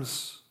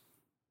terms.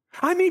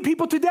 I meet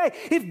people today.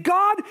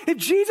 If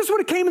Jesus would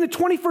have came in the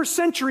 21st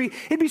century,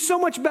 it'd be so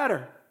much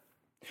better.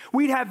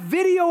 We'd have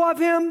video of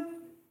him,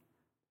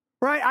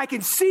 right? I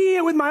can see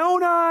it with my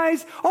own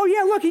eyes. Oh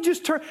yeah, look, he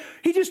just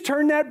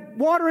turned that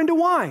water into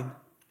wine.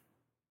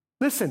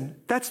 Listen,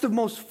 that's the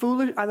most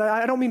foolish,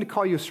 I don't mean to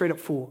call you a straight up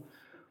fool,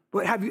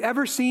 but have you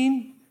ever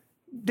seen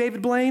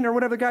David Blaine or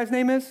whatever the guy's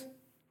name is?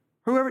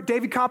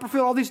 David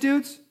Copperfield, all these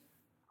dudes?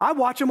 I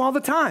watch them all the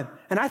time,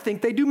 and I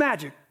think they do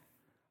magic.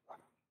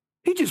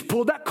 He just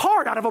pulled that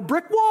card out of a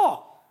brick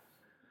wall.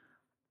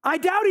 I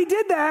doubt he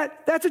did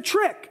that. That's a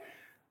trick.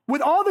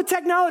 With all the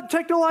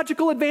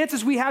technological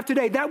advances we have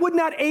today, that would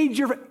not aid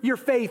your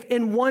faith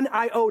in one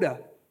iota.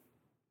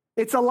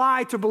 It's a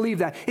lie to believe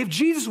that. If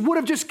Jesus would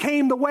have just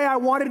came the way I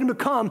wanted him to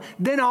come,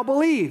 then I'll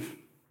believe.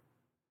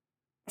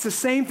 It's the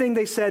same thing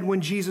they said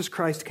when Jesus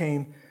Christ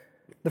came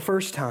the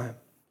first time.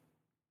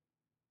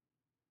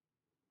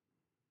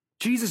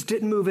 Jesus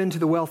didn't move into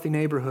the wealthy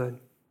neighborhood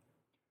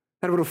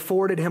that would have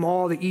afforded him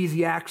all the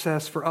easy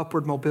access for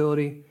upward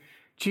mobility.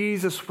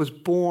 Jesus was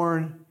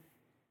born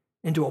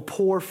into a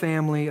poor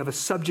family of a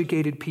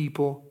subjugated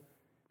people.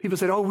 People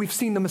said, oh, we've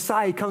seen the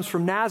Messiah. He comes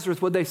from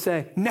Nazareth. What'd they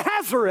say?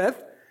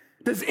 Nazareth?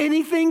 Does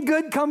anything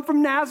good come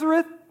from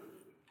Nazareth?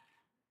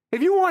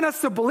 If you want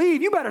us to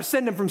believe, you better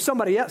send him from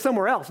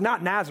somewhere else,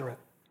 not Nazareth.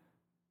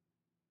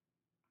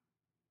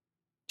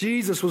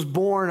 Jesus was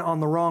born on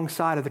the wrong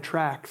side of the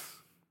tracks.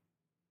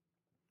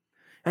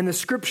 And the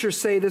scriptures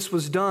say this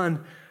was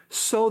done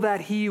so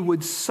that he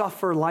would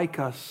suffer like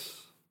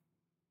us,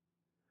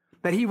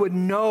 that he would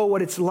know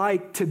what it's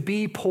like to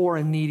be poor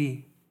and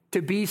needy,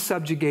 to be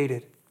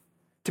subjugated,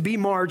 to be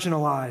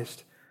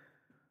marginalized.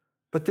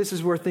 But this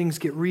is where things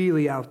get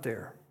really out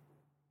there.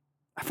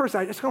 First,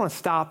 I just want to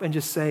stop and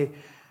just say,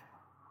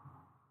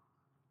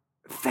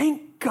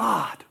 thank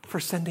God for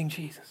sending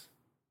Jesus.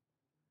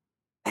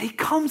 And he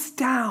comes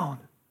down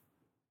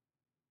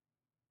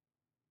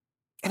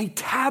and he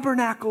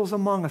tabernacles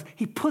among us.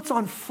 He puts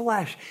on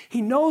flesh.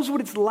 He knows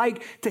what it's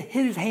like to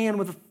hit his hand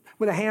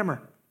with a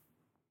hammer,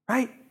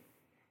 right?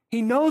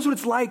 He knows what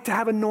it's like to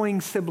have annoying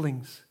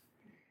siblings.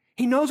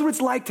 He knows what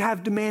it's like to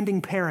have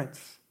demanding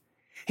parents.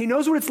 He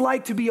knows what it's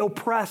like to be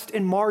oppressed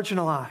and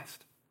marginalized.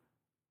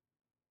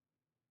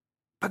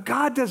 But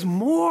God does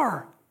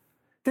more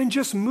than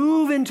just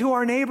move into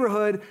our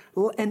neighborhood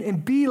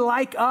and be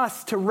like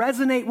us, to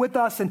resonate with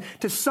us and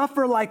to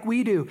suffer like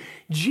we do.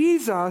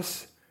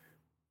 Jesus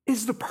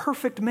is the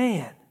perfect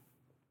man.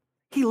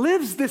 He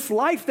lives this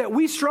life that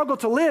we struggle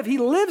to live. He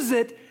lives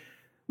it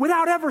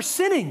without ever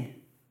sinning.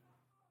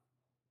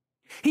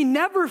 He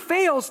never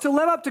fails to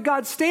live up to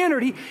God's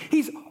standard.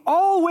 He's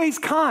always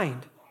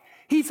kind.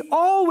 He's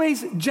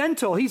always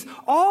gentle. He's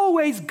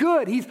always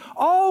good. He's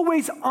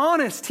always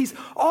honest. He's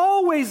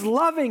always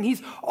loving.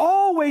 He's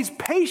always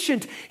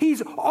patient.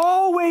 He's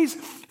always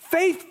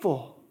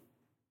faithful.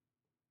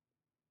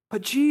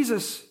 But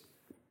Jesus,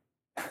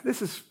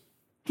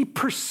 he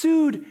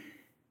pursued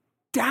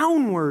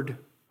downward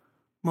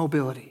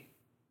mobility.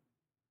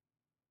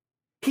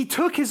 He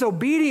took his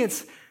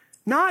obedience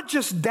not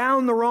just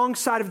down the wrong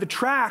side of the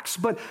tracks,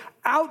 but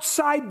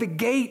outside the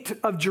gate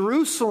of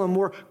Jerusalem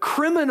where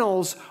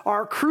criminals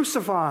are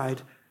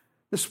crucified.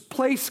 This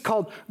place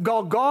called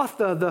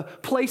Golgotha, the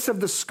place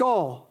of the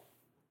skull.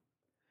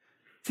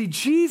 See,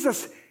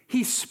 Jesus,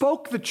 he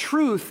spoke the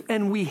truth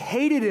and we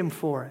hated him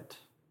for it.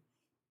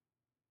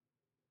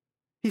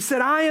 He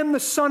said, I am the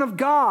Son of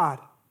God.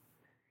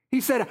 He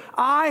said,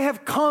 I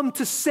have come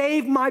to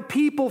save my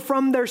people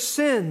from their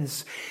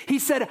sins. He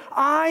said,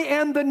 I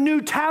am the new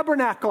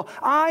tabernacle.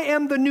 I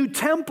am the new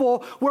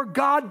temple where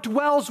God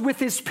dwells with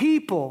his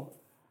people.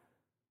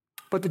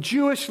 But the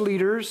Jewish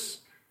leaders,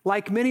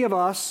 like many of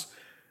us,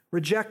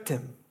 reject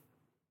him.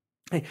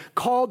 They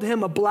called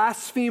him a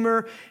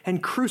blasphemer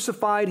and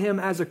crucified him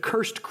as a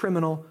cursed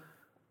criminal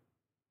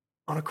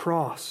on a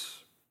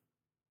cross.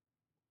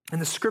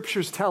 And the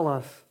scriptures tell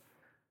us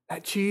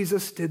that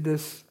Jesus did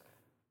this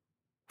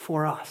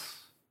for us,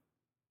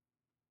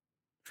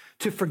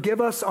 to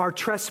forgive us our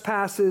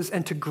trespasses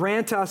and to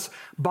grant us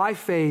by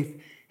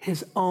faith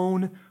his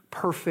own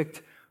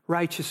perfect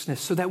righteousness,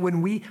 so that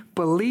when we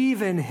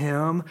believe in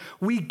him,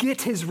 we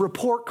get his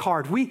report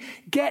card. We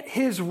get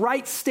his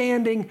right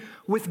standing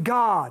with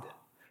God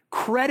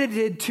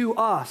credited to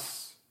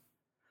us.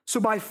 So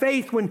by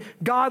faith, when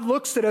God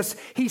looks at us,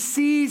 he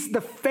sees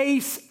the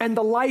face and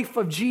the life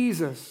of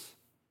Jesus.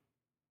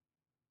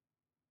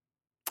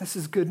 This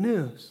is good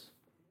news.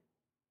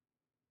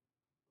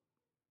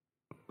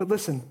 But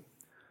listen,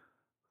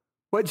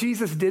 what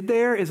Jesus did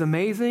there is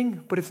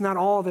amazing, but it's not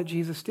all that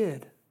Jesus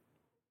did.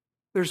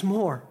 There's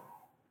more.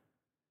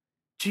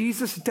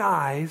 Jesus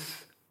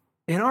dies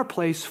in our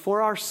place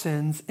for our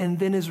sins and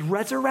then is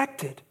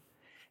resurrected.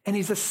 And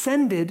he's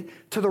ascended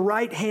to the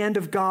right hand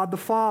of God the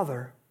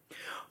Father.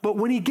 But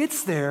when he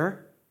gets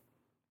there,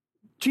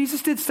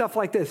 Jesus did stuff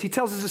like this. He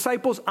tells his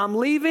disciples, I'm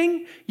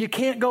leaving. You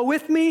can't go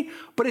with me,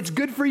 but it's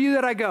good for you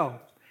that I go.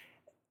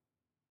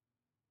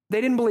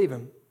 They didn't believe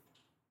him.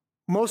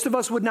 Most of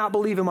us would not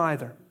believe him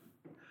either.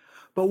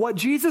 But what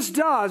Jesus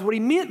does, what he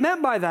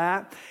meant by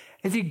that,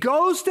 is he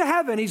goes to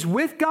heaven. He's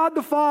with God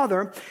the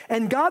Father,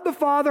 and God the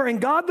Father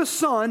and God the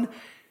Son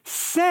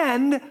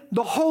send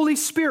the Holy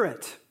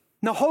Spirit.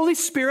 Now, Holy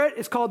Spirit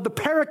is called the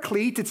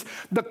Paraclete. It's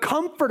the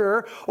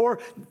comforter, or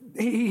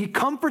he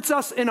comforts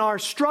us in our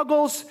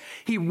struggles.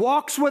 He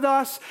walks with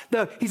us.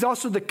 He's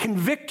also the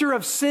convictor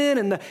of sin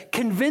and the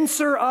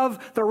convincer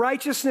of the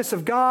righteousness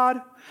of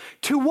God.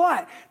 To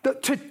what?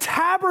 To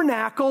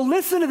tabernacle,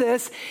 listen to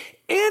this,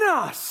 in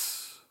us.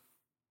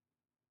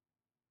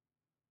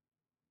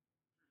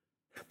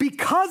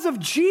 Because of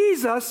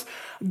Jesus,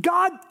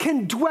 God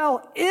can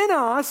dwell in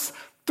us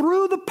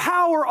through the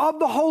power of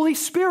the Holy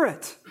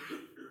Spirit.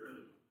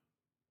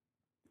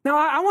 Now,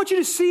 I want you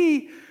to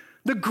see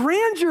the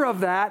grandeur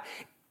of that.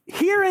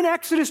 Here in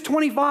Exodus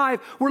 25,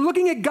 we're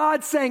looking at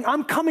God saying,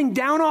 I'm coming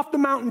down off the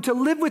mountain to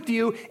live with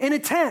you in a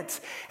tent.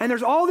 And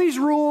there's all these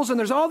rules and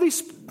there's all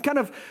these kind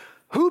of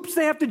hoops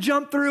they have to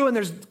jump through, and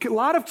there's a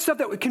lot of stuff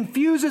that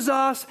confuses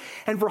us.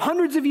 And for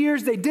hundreds of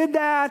years, they did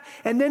that.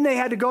 And then they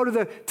had to go to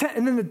the tent.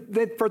 And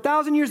then for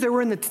 1,000 years, they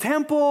were in the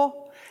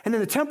temple. And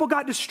then the temple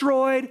got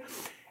destroyed.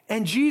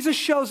 And Jesus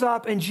shows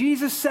up, and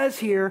Jesus says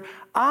here,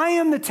 I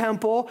am the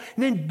temple.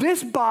 And then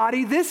this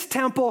body, this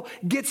temple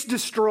gets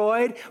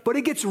destroyed, but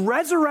it gets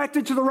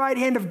resurrected to the right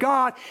hand of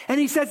God. And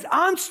he says,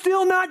 I'm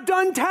still not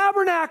done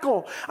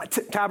tabernacling.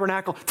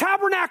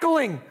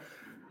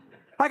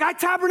 Like I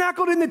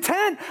tabernacled in the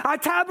tent, I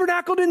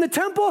tabernacled in the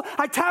temple,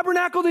 I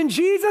tabernacled in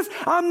Jesus.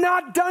 I'm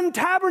not done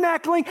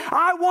tabernacling.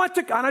 I want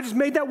to, and I just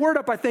made that word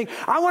up, I think.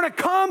 I want to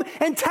come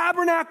and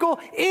tabernacle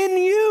in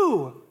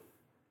you.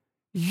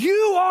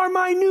 You are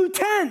my new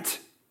tent.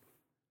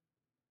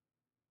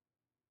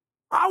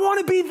 I want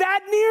to be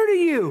that near to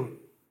you.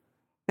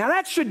 Now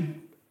that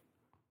should,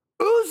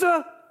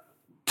 Uzzah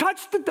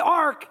touched the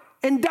ark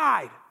and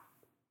died.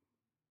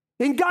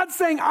 And God's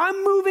saying,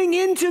 I'm moving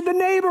into the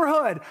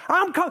neighborhood.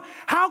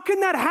 How can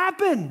that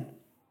happen?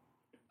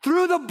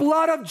 Through the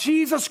blood of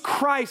Jesus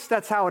Christ,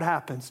 that's how it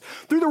happens.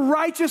 Through the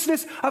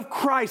righteousness of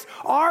Christ.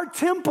 Our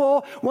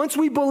temple, once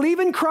we believe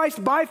in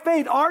Christ by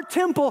faith, our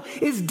temple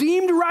is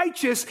deemed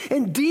righteous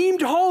and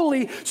deemed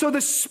holy so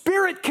the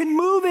Spirit can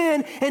move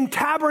in and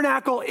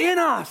tabernacle in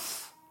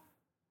us.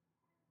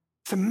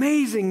 It's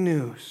amazing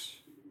news.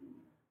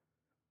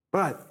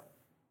 But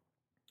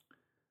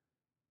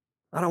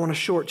I don't want to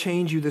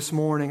shortchange you this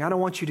morning. I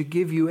don't want you to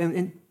give you,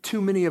 and too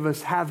many of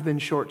us have been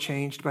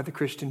shortchanged by the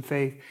Christian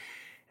faith.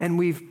 And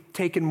we've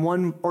taken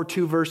one or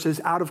two verses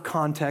out of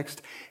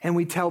context, and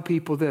we tell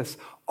people this: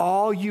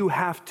 all you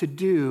have to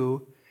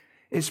do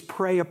is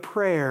pray a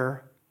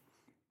prayer,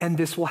 and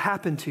this will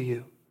happen to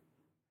you.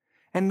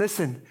 And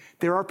listen,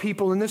 there are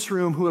people in this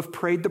room who have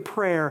prayed the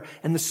prayer,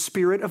 and the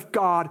Spirit of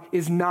God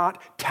is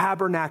not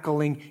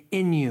tabernacling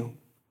in you.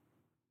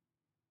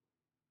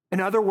 In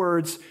other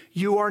words,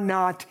 you are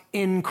not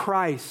in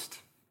Christ.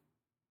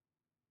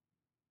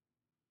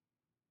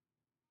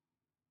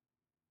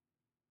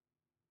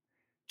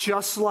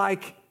 Just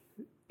like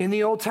in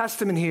the Old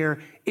Testament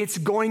here, it's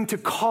going to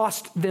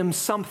cost them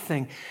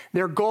something.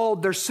 Their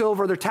gold, their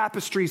silver, their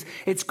tapestries,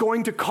 it's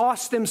going to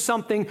cost them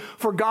something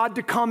for God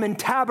to come and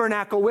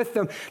tabernacle with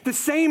them. The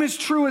same is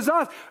true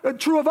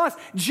of us.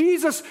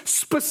 Jesus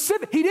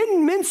he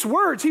didn't mince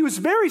words. He was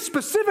very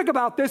specific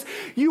about this.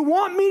 You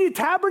want me to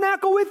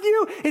tabernacle with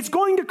you? It's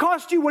going to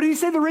cost you. What did he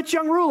say to the rich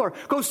young ruler?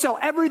 Go sell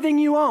everything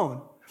you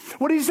own.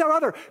 What did he tell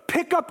other?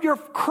 Pick up your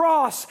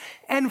cross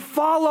and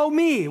follow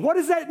me. What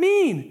does that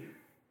mean?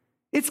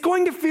 It's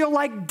going to feel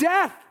like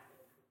death.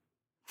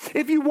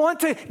 If you want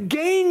to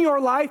gain your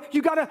life,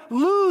 you got to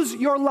lose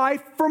your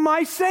life for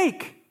my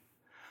sake.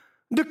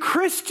 The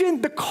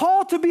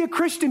call to be a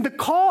Christian, the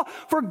call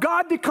for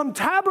God to come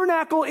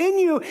tabernacle in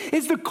you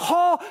is the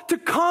call to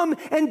come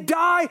and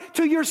die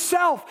to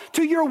yourself,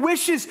 to your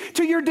wishes,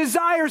 to your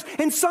desires,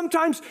 and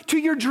sometimes to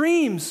your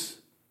dreams.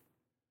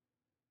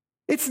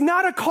 It's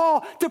not a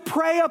call to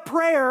pray a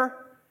prayer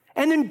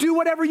and then do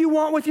whatever you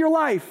want with your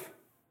life.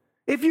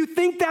 If you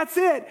think that's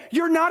it,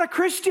 you're not a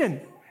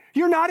Christian.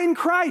 You're not in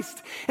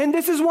Christ. And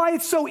this is why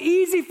it's so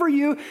easy for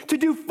you to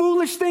do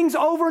foolish things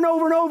over and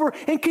over and over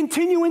and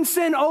continue in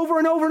sin over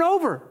and over and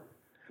over.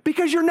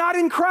 because you're not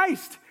in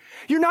Christ.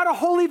 You're not a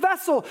holy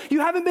vessel.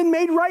 You haven't been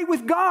made right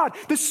with God.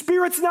 The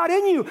Spirit's not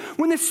in you.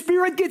 When the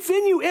Spirit gets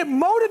in you, it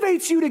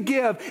motivates you to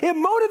give. It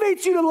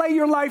motivates you to lay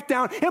your life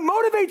down. It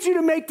motivates you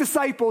to make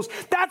disciples.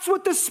 That's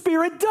what the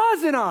Spirit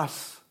does in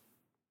us.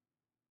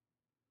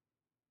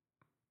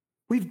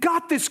 We've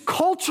got this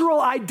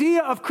cultural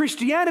idea of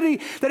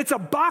Christianity that it's a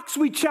box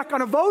we check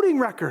on a voting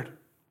record.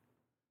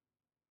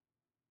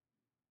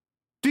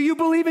 Do you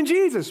believe in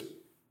Jesus?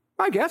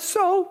 I guess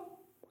so.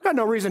 I've got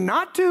no reason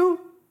not to.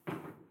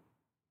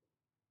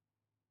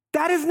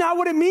 That is not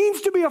what it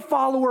means to be a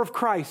follower of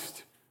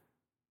Christ.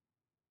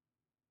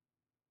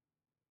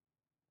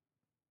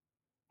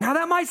 Now,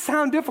 that might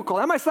sound difficult.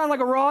 That might sound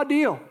like a raw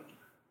deal.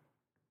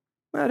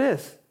 Well, it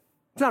is.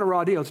 It's not a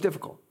raw deal. It's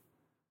difficult.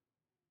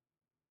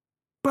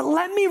 But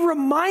let me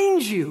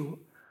remind you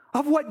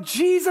of what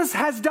Jesus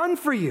has done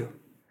for you.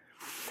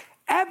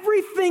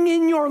 Everything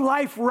in your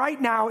life right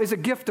now is a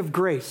gift of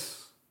grace.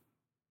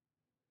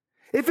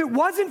 If it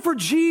wasn't for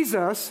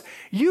Jesus,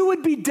 you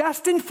would be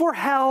destined for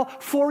hell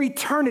for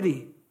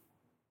eternity.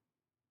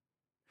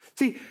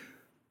 See,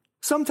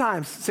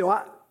 sometimes,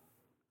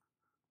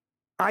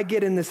 I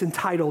get in this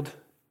entitled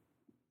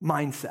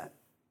mindset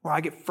where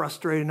I get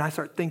frustrated and I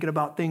start thinking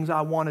about things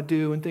I want to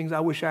do and things I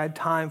wish I had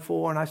time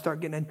for, and I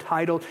start getting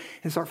entitled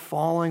and start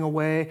falling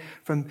away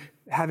from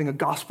having a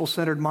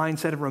gospel-centered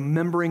mindset of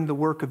remembering the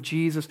work of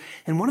Jesus.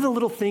 And one of the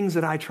little things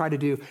that I try to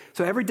do,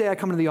 so every day I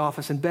come into the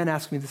office and Ben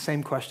asks me the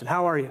same question.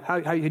 How are you?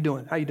 How you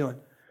doing? How you doing?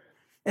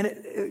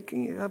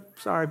 And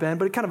sorry, Ben,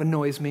 but it kind of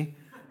annoys me,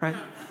 right?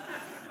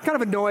 It kind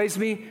of annoys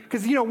me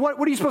because, what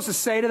are you supposed to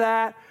say to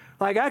that?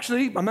 Like,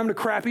 actually, I'm having a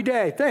crappy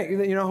day.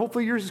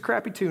 Hopefully yours is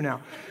crappy too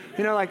now.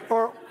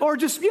 Or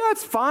just,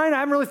 it's fine. I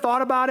haven't really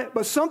thought about it.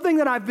 But something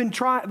that I've been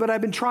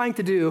trying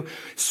to do,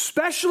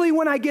 especially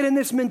when I get in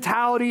this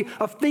mentality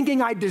of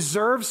thinking I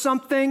deserve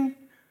something,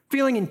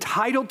 feeling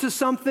entitled to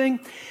something,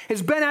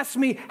 is Ben asks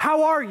me,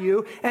 how are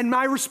you? And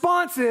my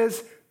response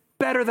is,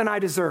 better than I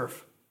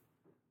deserve.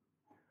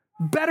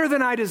 Better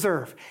than I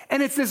deserve.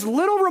 And it's this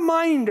little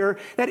reminder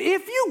that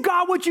if you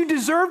got what you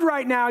deserved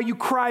right now, you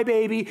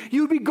crybaby,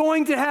 you'd be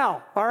going to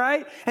hell, all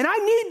right? And I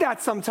need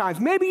that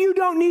sometimes. Maybe you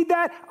don't need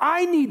that.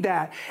 I need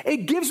that.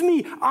 It gives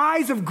me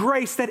eyes of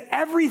grace that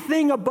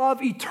everything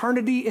above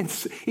eternity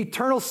and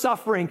eternal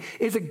suffering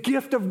is a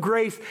gift of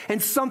grace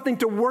and something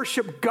to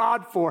worship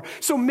God for.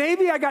 So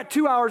maybe I got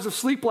 2 hours of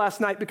sleep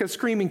last night because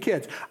screaming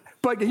kids.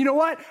 But you know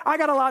what? I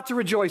got a lot to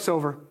rejoice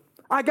over.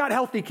 I got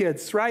healthy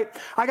kids, right?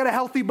 I got a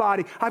healthy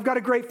body. I've got a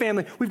great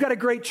family. We've got a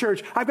great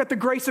church. I've got the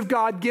grace of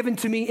God given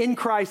to me in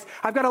Christ.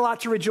 I've got a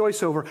lot to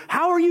rejoice over.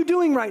 How are you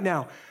doing right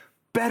now?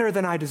 Better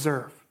than I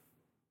deserve.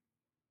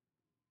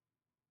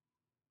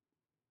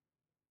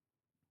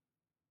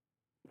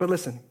 But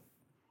listen,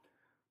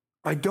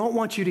 I don't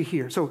want you to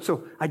hear.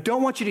 So I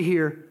don't want you to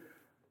hear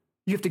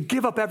you have to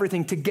give up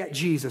everything to get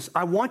Jesus.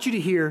 I want you to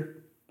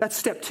hear, that's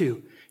step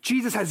 2.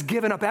 Jesus has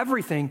given up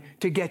everything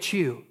to get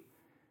you.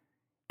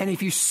 And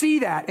if you see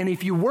that, and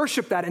if you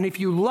worship that, and if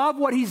you love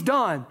what he's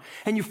done,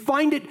 and you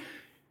find it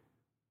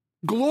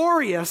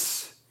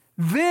glorious,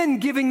 then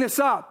giving this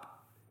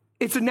up,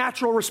 it's a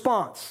natural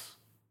response.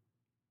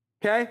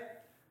 Okay?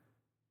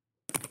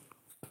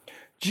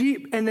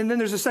 And then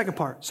there's a second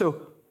part.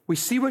 So we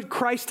see what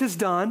Christ has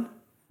done.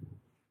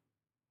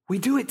 We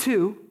do it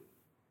too.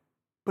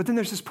 But then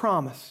there's this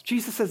promise.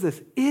 Jesus says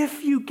this,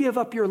 if you give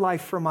up your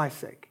life for my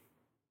sake,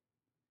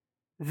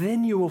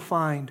 then you will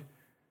find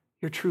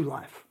your true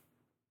life.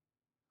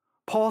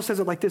 Paul says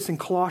it like this in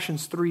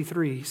Colossians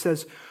 3:3. He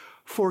says,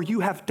 for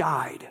you have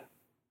died.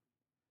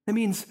 That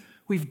means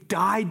we've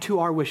died to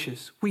our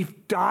wishes.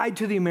 We've died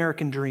to the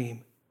American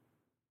dream.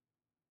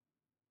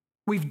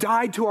 We've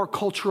died to our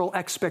cultural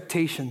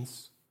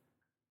expectations.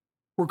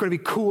 We're going to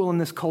be cool in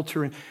this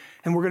culture and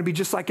we're going to be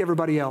just like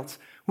everybody else.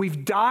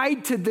 We've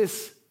died to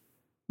this.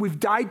 We've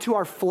died to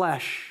our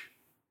flesh.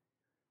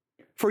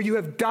 For you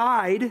have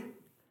died,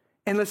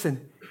 and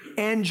listen,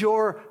 and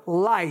your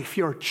life,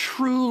 your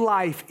true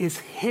life, is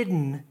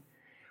hidden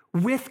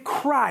with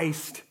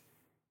Christ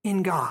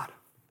in God.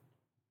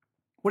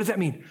 What does that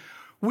mean?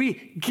 We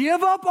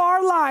give up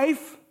our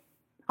life.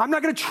 I'm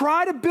not going to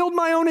try to build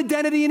my own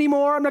identity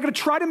anymore. I'm not going to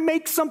try to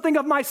make something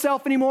of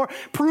myself anymore,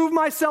 prove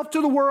myself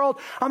to the world.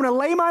 I'm going to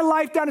lay my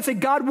life down and say,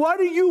 God, what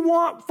do you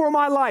want for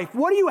my life?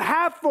 What do you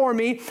have for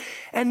me?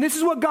 And this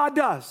is what God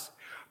does.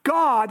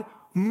 God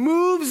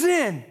moves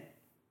in.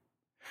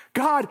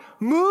 God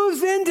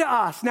moves into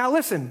us. Now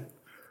listen,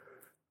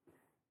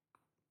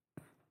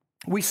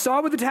 we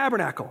saw with the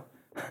tabernacle,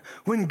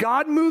 when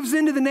God moves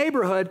into the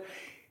neighborhood,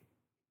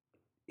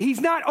 he's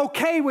not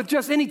okay with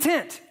just any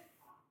tent.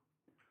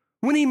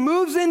 When he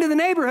moves into the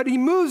neighborhood, he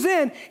moves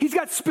in, he's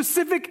got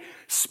specific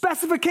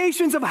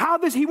specifications of how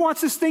he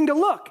wants this thing to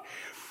look.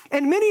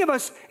 And many of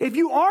us, if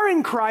you are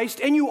in Christ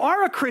and you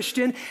are a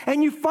Christian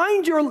and you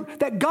find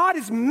that God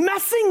is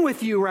messing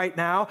with you right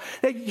now,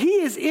 that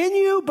he is in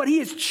you, but he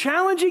is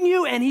challenging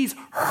you and he's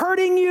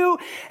hurting you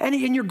and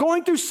you're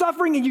going through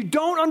suffering and you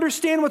don't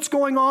understand what's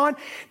going on,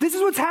 this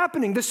is what's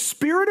happening. The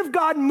Spirit of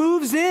God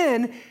moves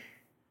in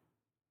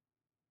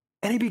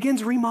And he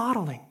begins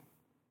remodeling.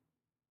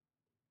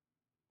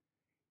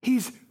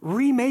 He's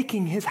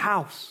remaking his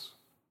house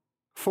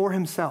for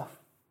himself.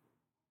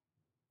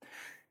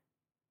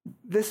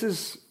 This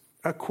is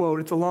a quote.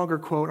 It's a longer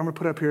quote. I'm going to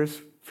put it up here.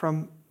 It's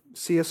from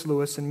C.S.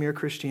 Lewis in Mere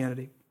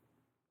Christianity.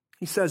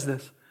 He says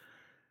this: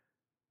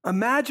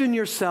 imagine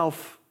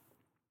yourself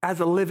as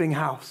a living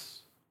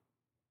house.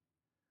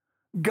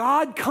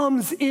 God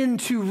comes in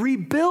to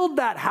rebuild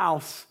that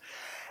house.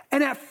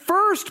 And at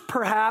first,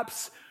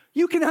 perhaps,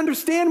 you can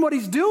understand what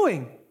he's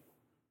doing.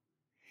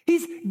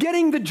 He's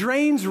getting the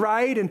drains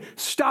right and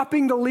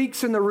stopping the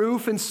leaks in the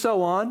roof and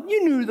so on.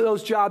 You knew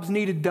those jobs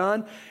needed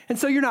done, and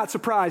so you're not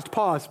surprised.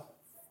 Pause.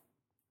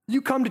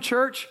 You come to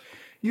church,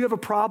 you have a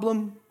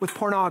problem with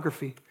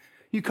pornography.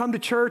 You come to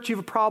church, you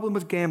have a problem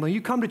with gambling.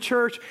 You come to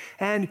church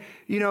and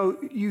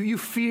you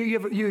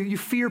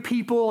fear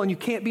people and you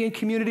can't be in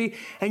community.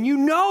 And you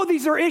know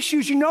these are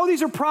issues, you know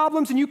these are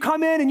problems, and you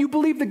come in and you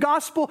believe the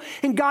gospel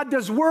and God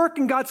does work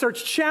and God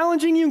starts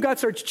challenging you and God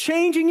starts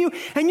changing you.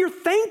 And you're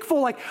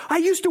thankful, like, I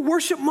used to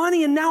worship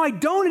money and now I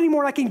don't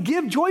anymore. I can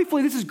give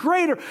joyfully. This is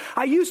great. Or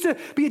I used to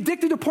be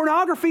addicted to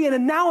pornography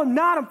and now I'm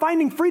not. I'm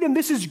finding freedom.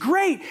 This is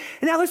great.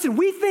 And now listen,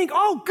 we think,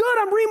 oh good,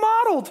 I'm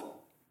remodeled.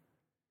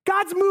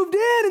 God's moved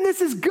in and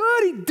this is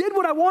good. He did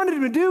what I wanted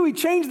him to do. He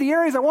changed the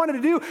areas I wanted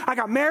to do. I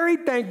got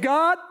married, thank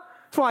God.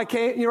 That's why I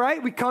came, you're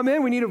right? We come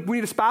in, we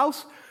need a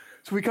spouse.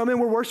 So we come in,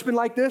 we're worshiping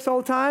like this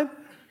all the time,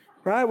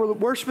 right? We're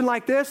worshiping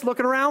like this,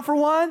 looking around for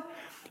one.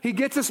 He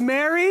gets us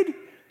married,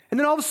 and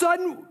then all of a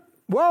sudden,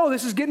 whoa,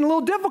 this is getting a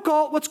little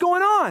difficult. What's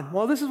going on?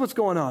 Well, this is what's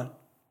going on.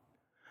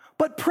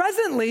 But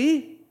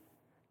presently,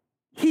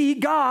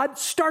 God,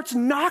 starts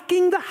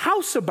knocking the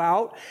house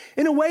about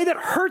in a way that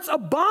hurts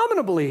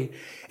abominably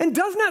and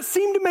does not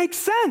seem to make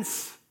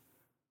sense.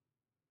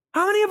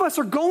 How many of us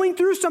are going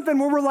through something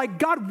where we're like,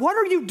 God, what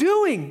are you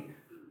doing?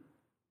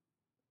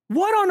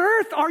 What on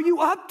earth are you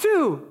up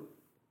to?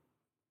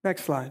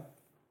 Next slide.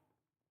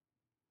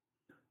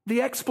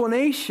 The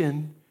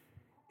explanation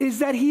is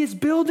that he is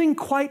building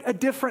quite a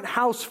different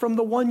house from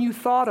the one you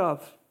thought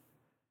of.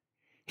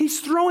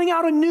 He's throwing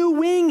out a new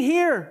wing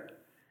here.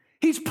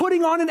 He's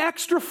putting on an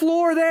extra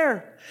floor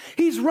there.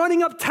 He's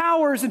running up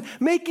towers and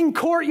making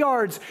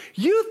courtyards.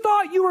 You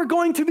thought you were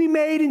going to be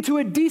made into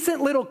a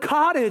decent little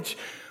cottage,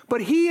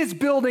 but he is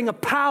building a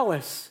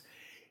palace.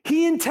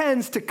 He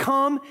intends to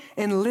come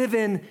and live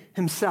in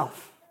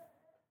himself.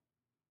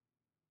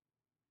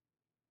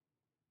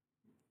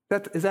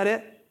 Is that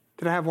it?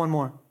 Did I have one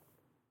more?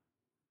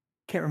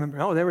 Can't remember.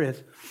 Oh, there it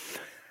is.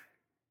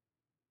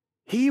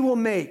 He will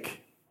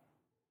make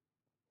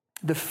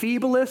the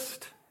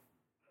feeblest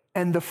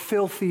and the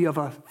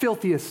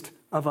filthiest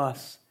of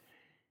us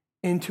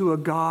into a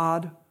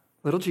god,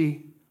 little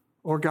g,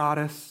 or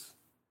goddess,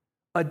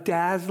 a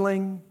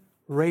dazzling,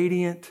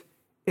 radiant,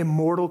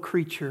 immortal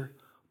creature,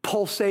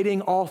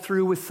 pulsating all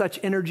through with such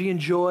energy and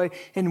joy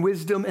and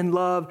wisdom and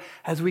love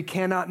as we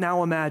cannot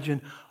now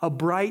imagine, a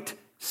bright,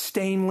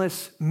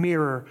 stainless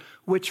mirror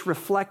which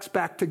reflects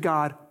back to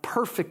God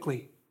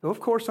perfectly, though of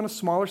course on a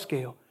smaller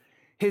scale,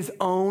 his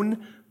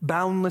own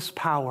boundless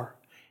power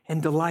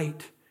and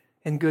delight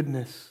and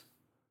goodness.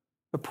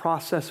 The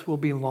process will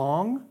be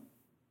long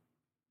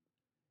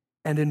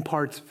and in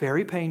parts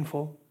very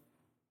painful,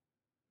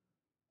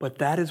 but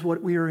that is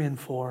what we are in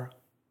for,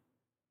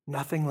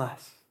 nothing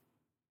less.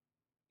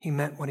 He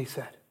meant what he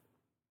said.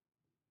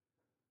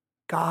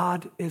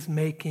 God is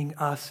making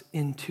us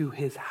into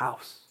his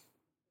house.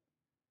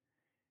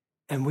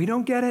 And we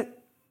don't get it.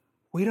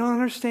 We don't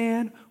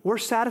understand. We're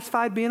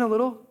satisfied being a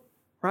little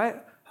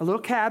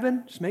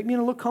cabin. Just make me in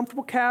a little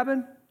comfortable cabin.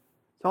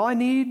 That's all I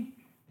need.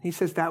 He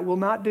says that will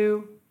not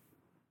do.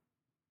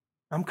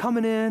 I'm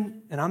coming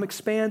in and I'm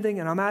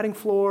expanding and I'm adding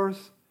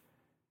floors.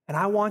 And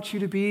I want you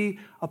to be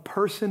a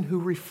person who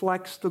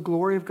reflects the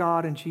glory of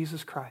God in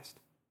Jesus Christ.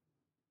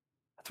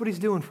 That's what he's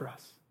doing for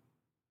us.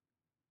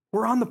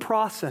 We're on the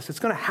process. It's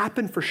going to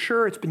happen for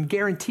sure. It's been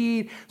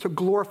guaranteed. It's what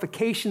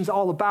glorification's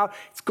all about.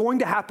 It's going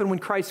to happen when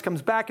Christ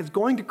comes back. It's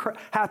going to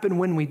happen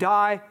when we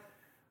die.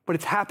 But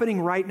it's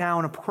happening right now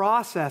in a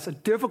process, a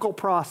difficult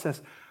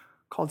process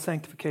called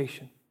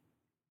sanctification.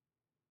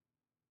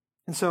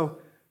 And so,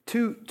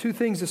 two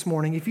things this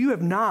morning. If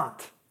you've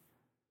not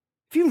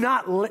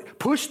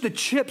pushed the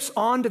chips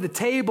onto the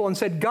table and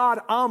said, God,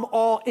 I'm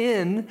all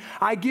in.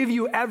 I give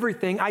you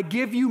everything. I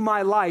give you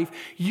my life.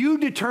 You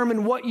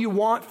determine what you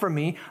want from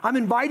me. I'm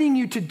inviting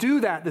you to do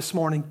that this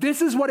morning.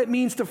 This is what it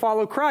means to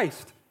follow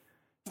Christ.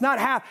 It's not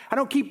half. I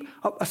don't keep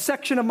a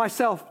section of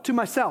myself to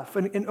myself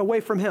and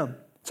away from him.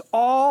 It's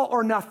all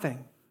or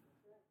nothing.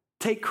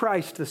 Take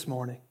Christ this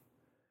morning.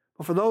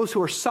 But for those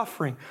who are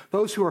suffering,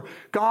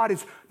 God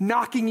is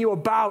knocking you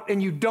about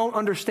and you don't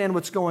understand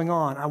what's going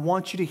on, I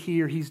want you to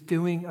hear he's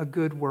doing a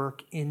good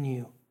work in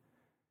you.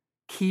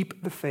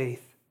 Keep the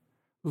faith.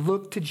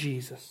 Look to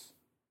Jesus.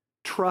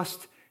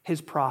 Trust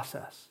his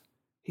process.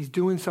 He's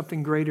doing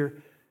something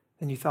greater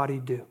than you thought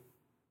he'd do.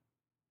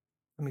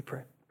 Let me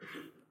pray.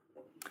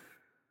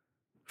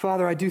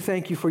 Father, I do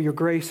thank you for your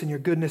grace and your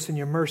goodness and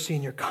your mercy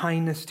and your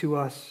kindness to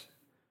us.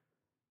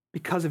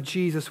 Because of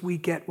Jesus, we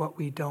get what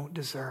we don't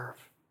deserve.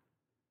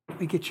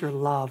 We get your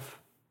love.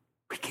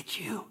 We get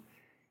you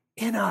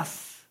in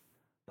us,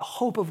 the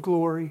hope of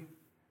glory.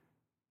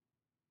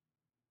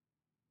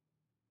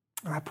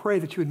 And I pray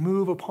that you would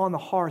move upon the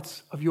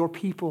hearts of your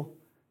people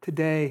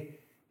today,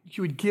 that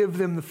you would give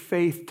them the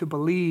faith to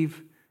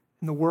believe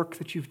in the work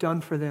that you've done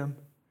for them,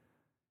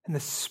 and the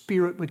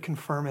Spirit would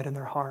confirm it in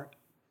their heart.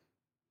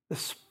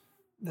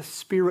 The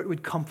Spirit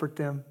would comfort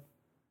them.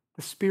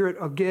 The Spirit,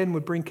 again,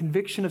 would bring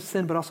conviction of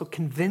sin, but also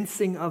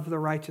convincing of the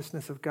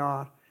righteousness of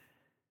God.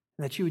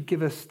 And that you would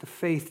give us the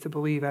faith to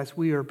believe as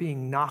we are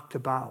being knocked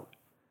about,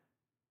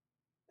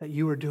 that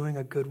you are doing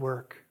a good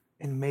work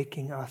in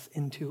making us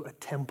into a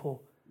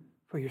temple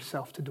for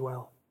yourself to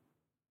dwell.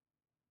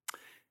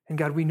 And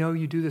God, we know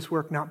you do this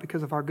work not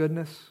because of our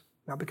goodness,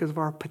 not because of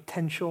our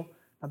potential,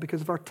 not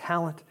because of our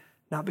talent,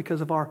 not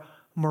because of our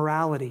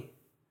morality.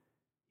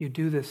 You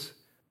do this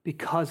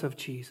because of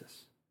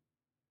Jesus.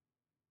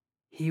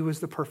 He was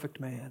the perfect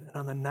man, and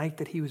on the night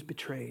that he was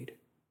betrayed,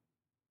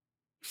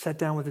 he sat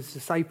down with his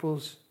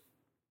disciples,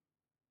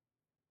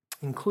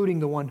 including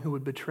the one who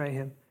would betray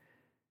him,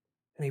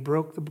 and he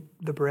broke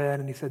the bread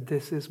and he said,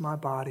 "This is my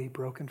body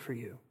broken for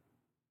you.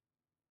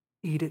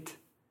 Eat it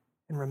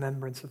in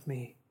remembrance of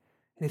me."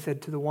 And he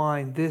said to the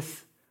wine,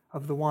 "This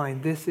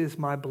is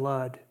my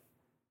blood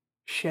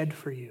shed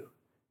for you.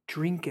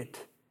 Drink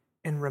it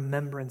in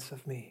remembrance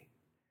of me."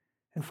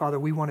 And Father,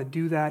 we want to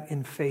do that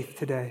in faith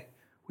today.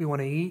 We want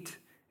to eat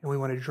and we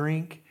want to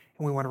drink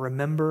and we want to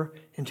remember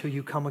until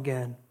you come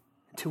again,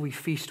 until we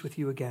feast with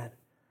you again.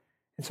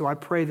 And so I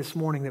pray this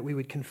morning that we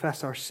would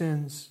confess our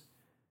sins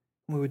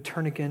and we would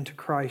turn again to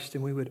Christ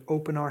and we would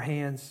open our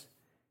hands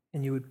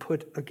and you would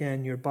put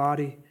again your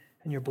body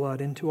and your blood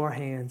into our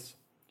hands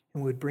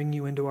and we would bring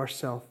you into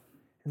ourself.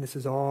 And this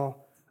is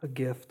all a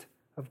gift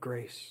of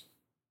grace.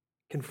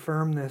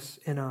 Confirm this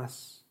in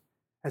us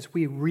as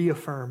we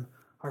reaffirm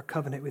our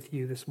covenant with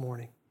you this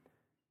morning.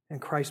 In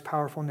Christ's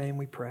powerful name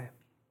we pray.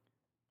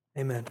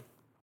 Amen.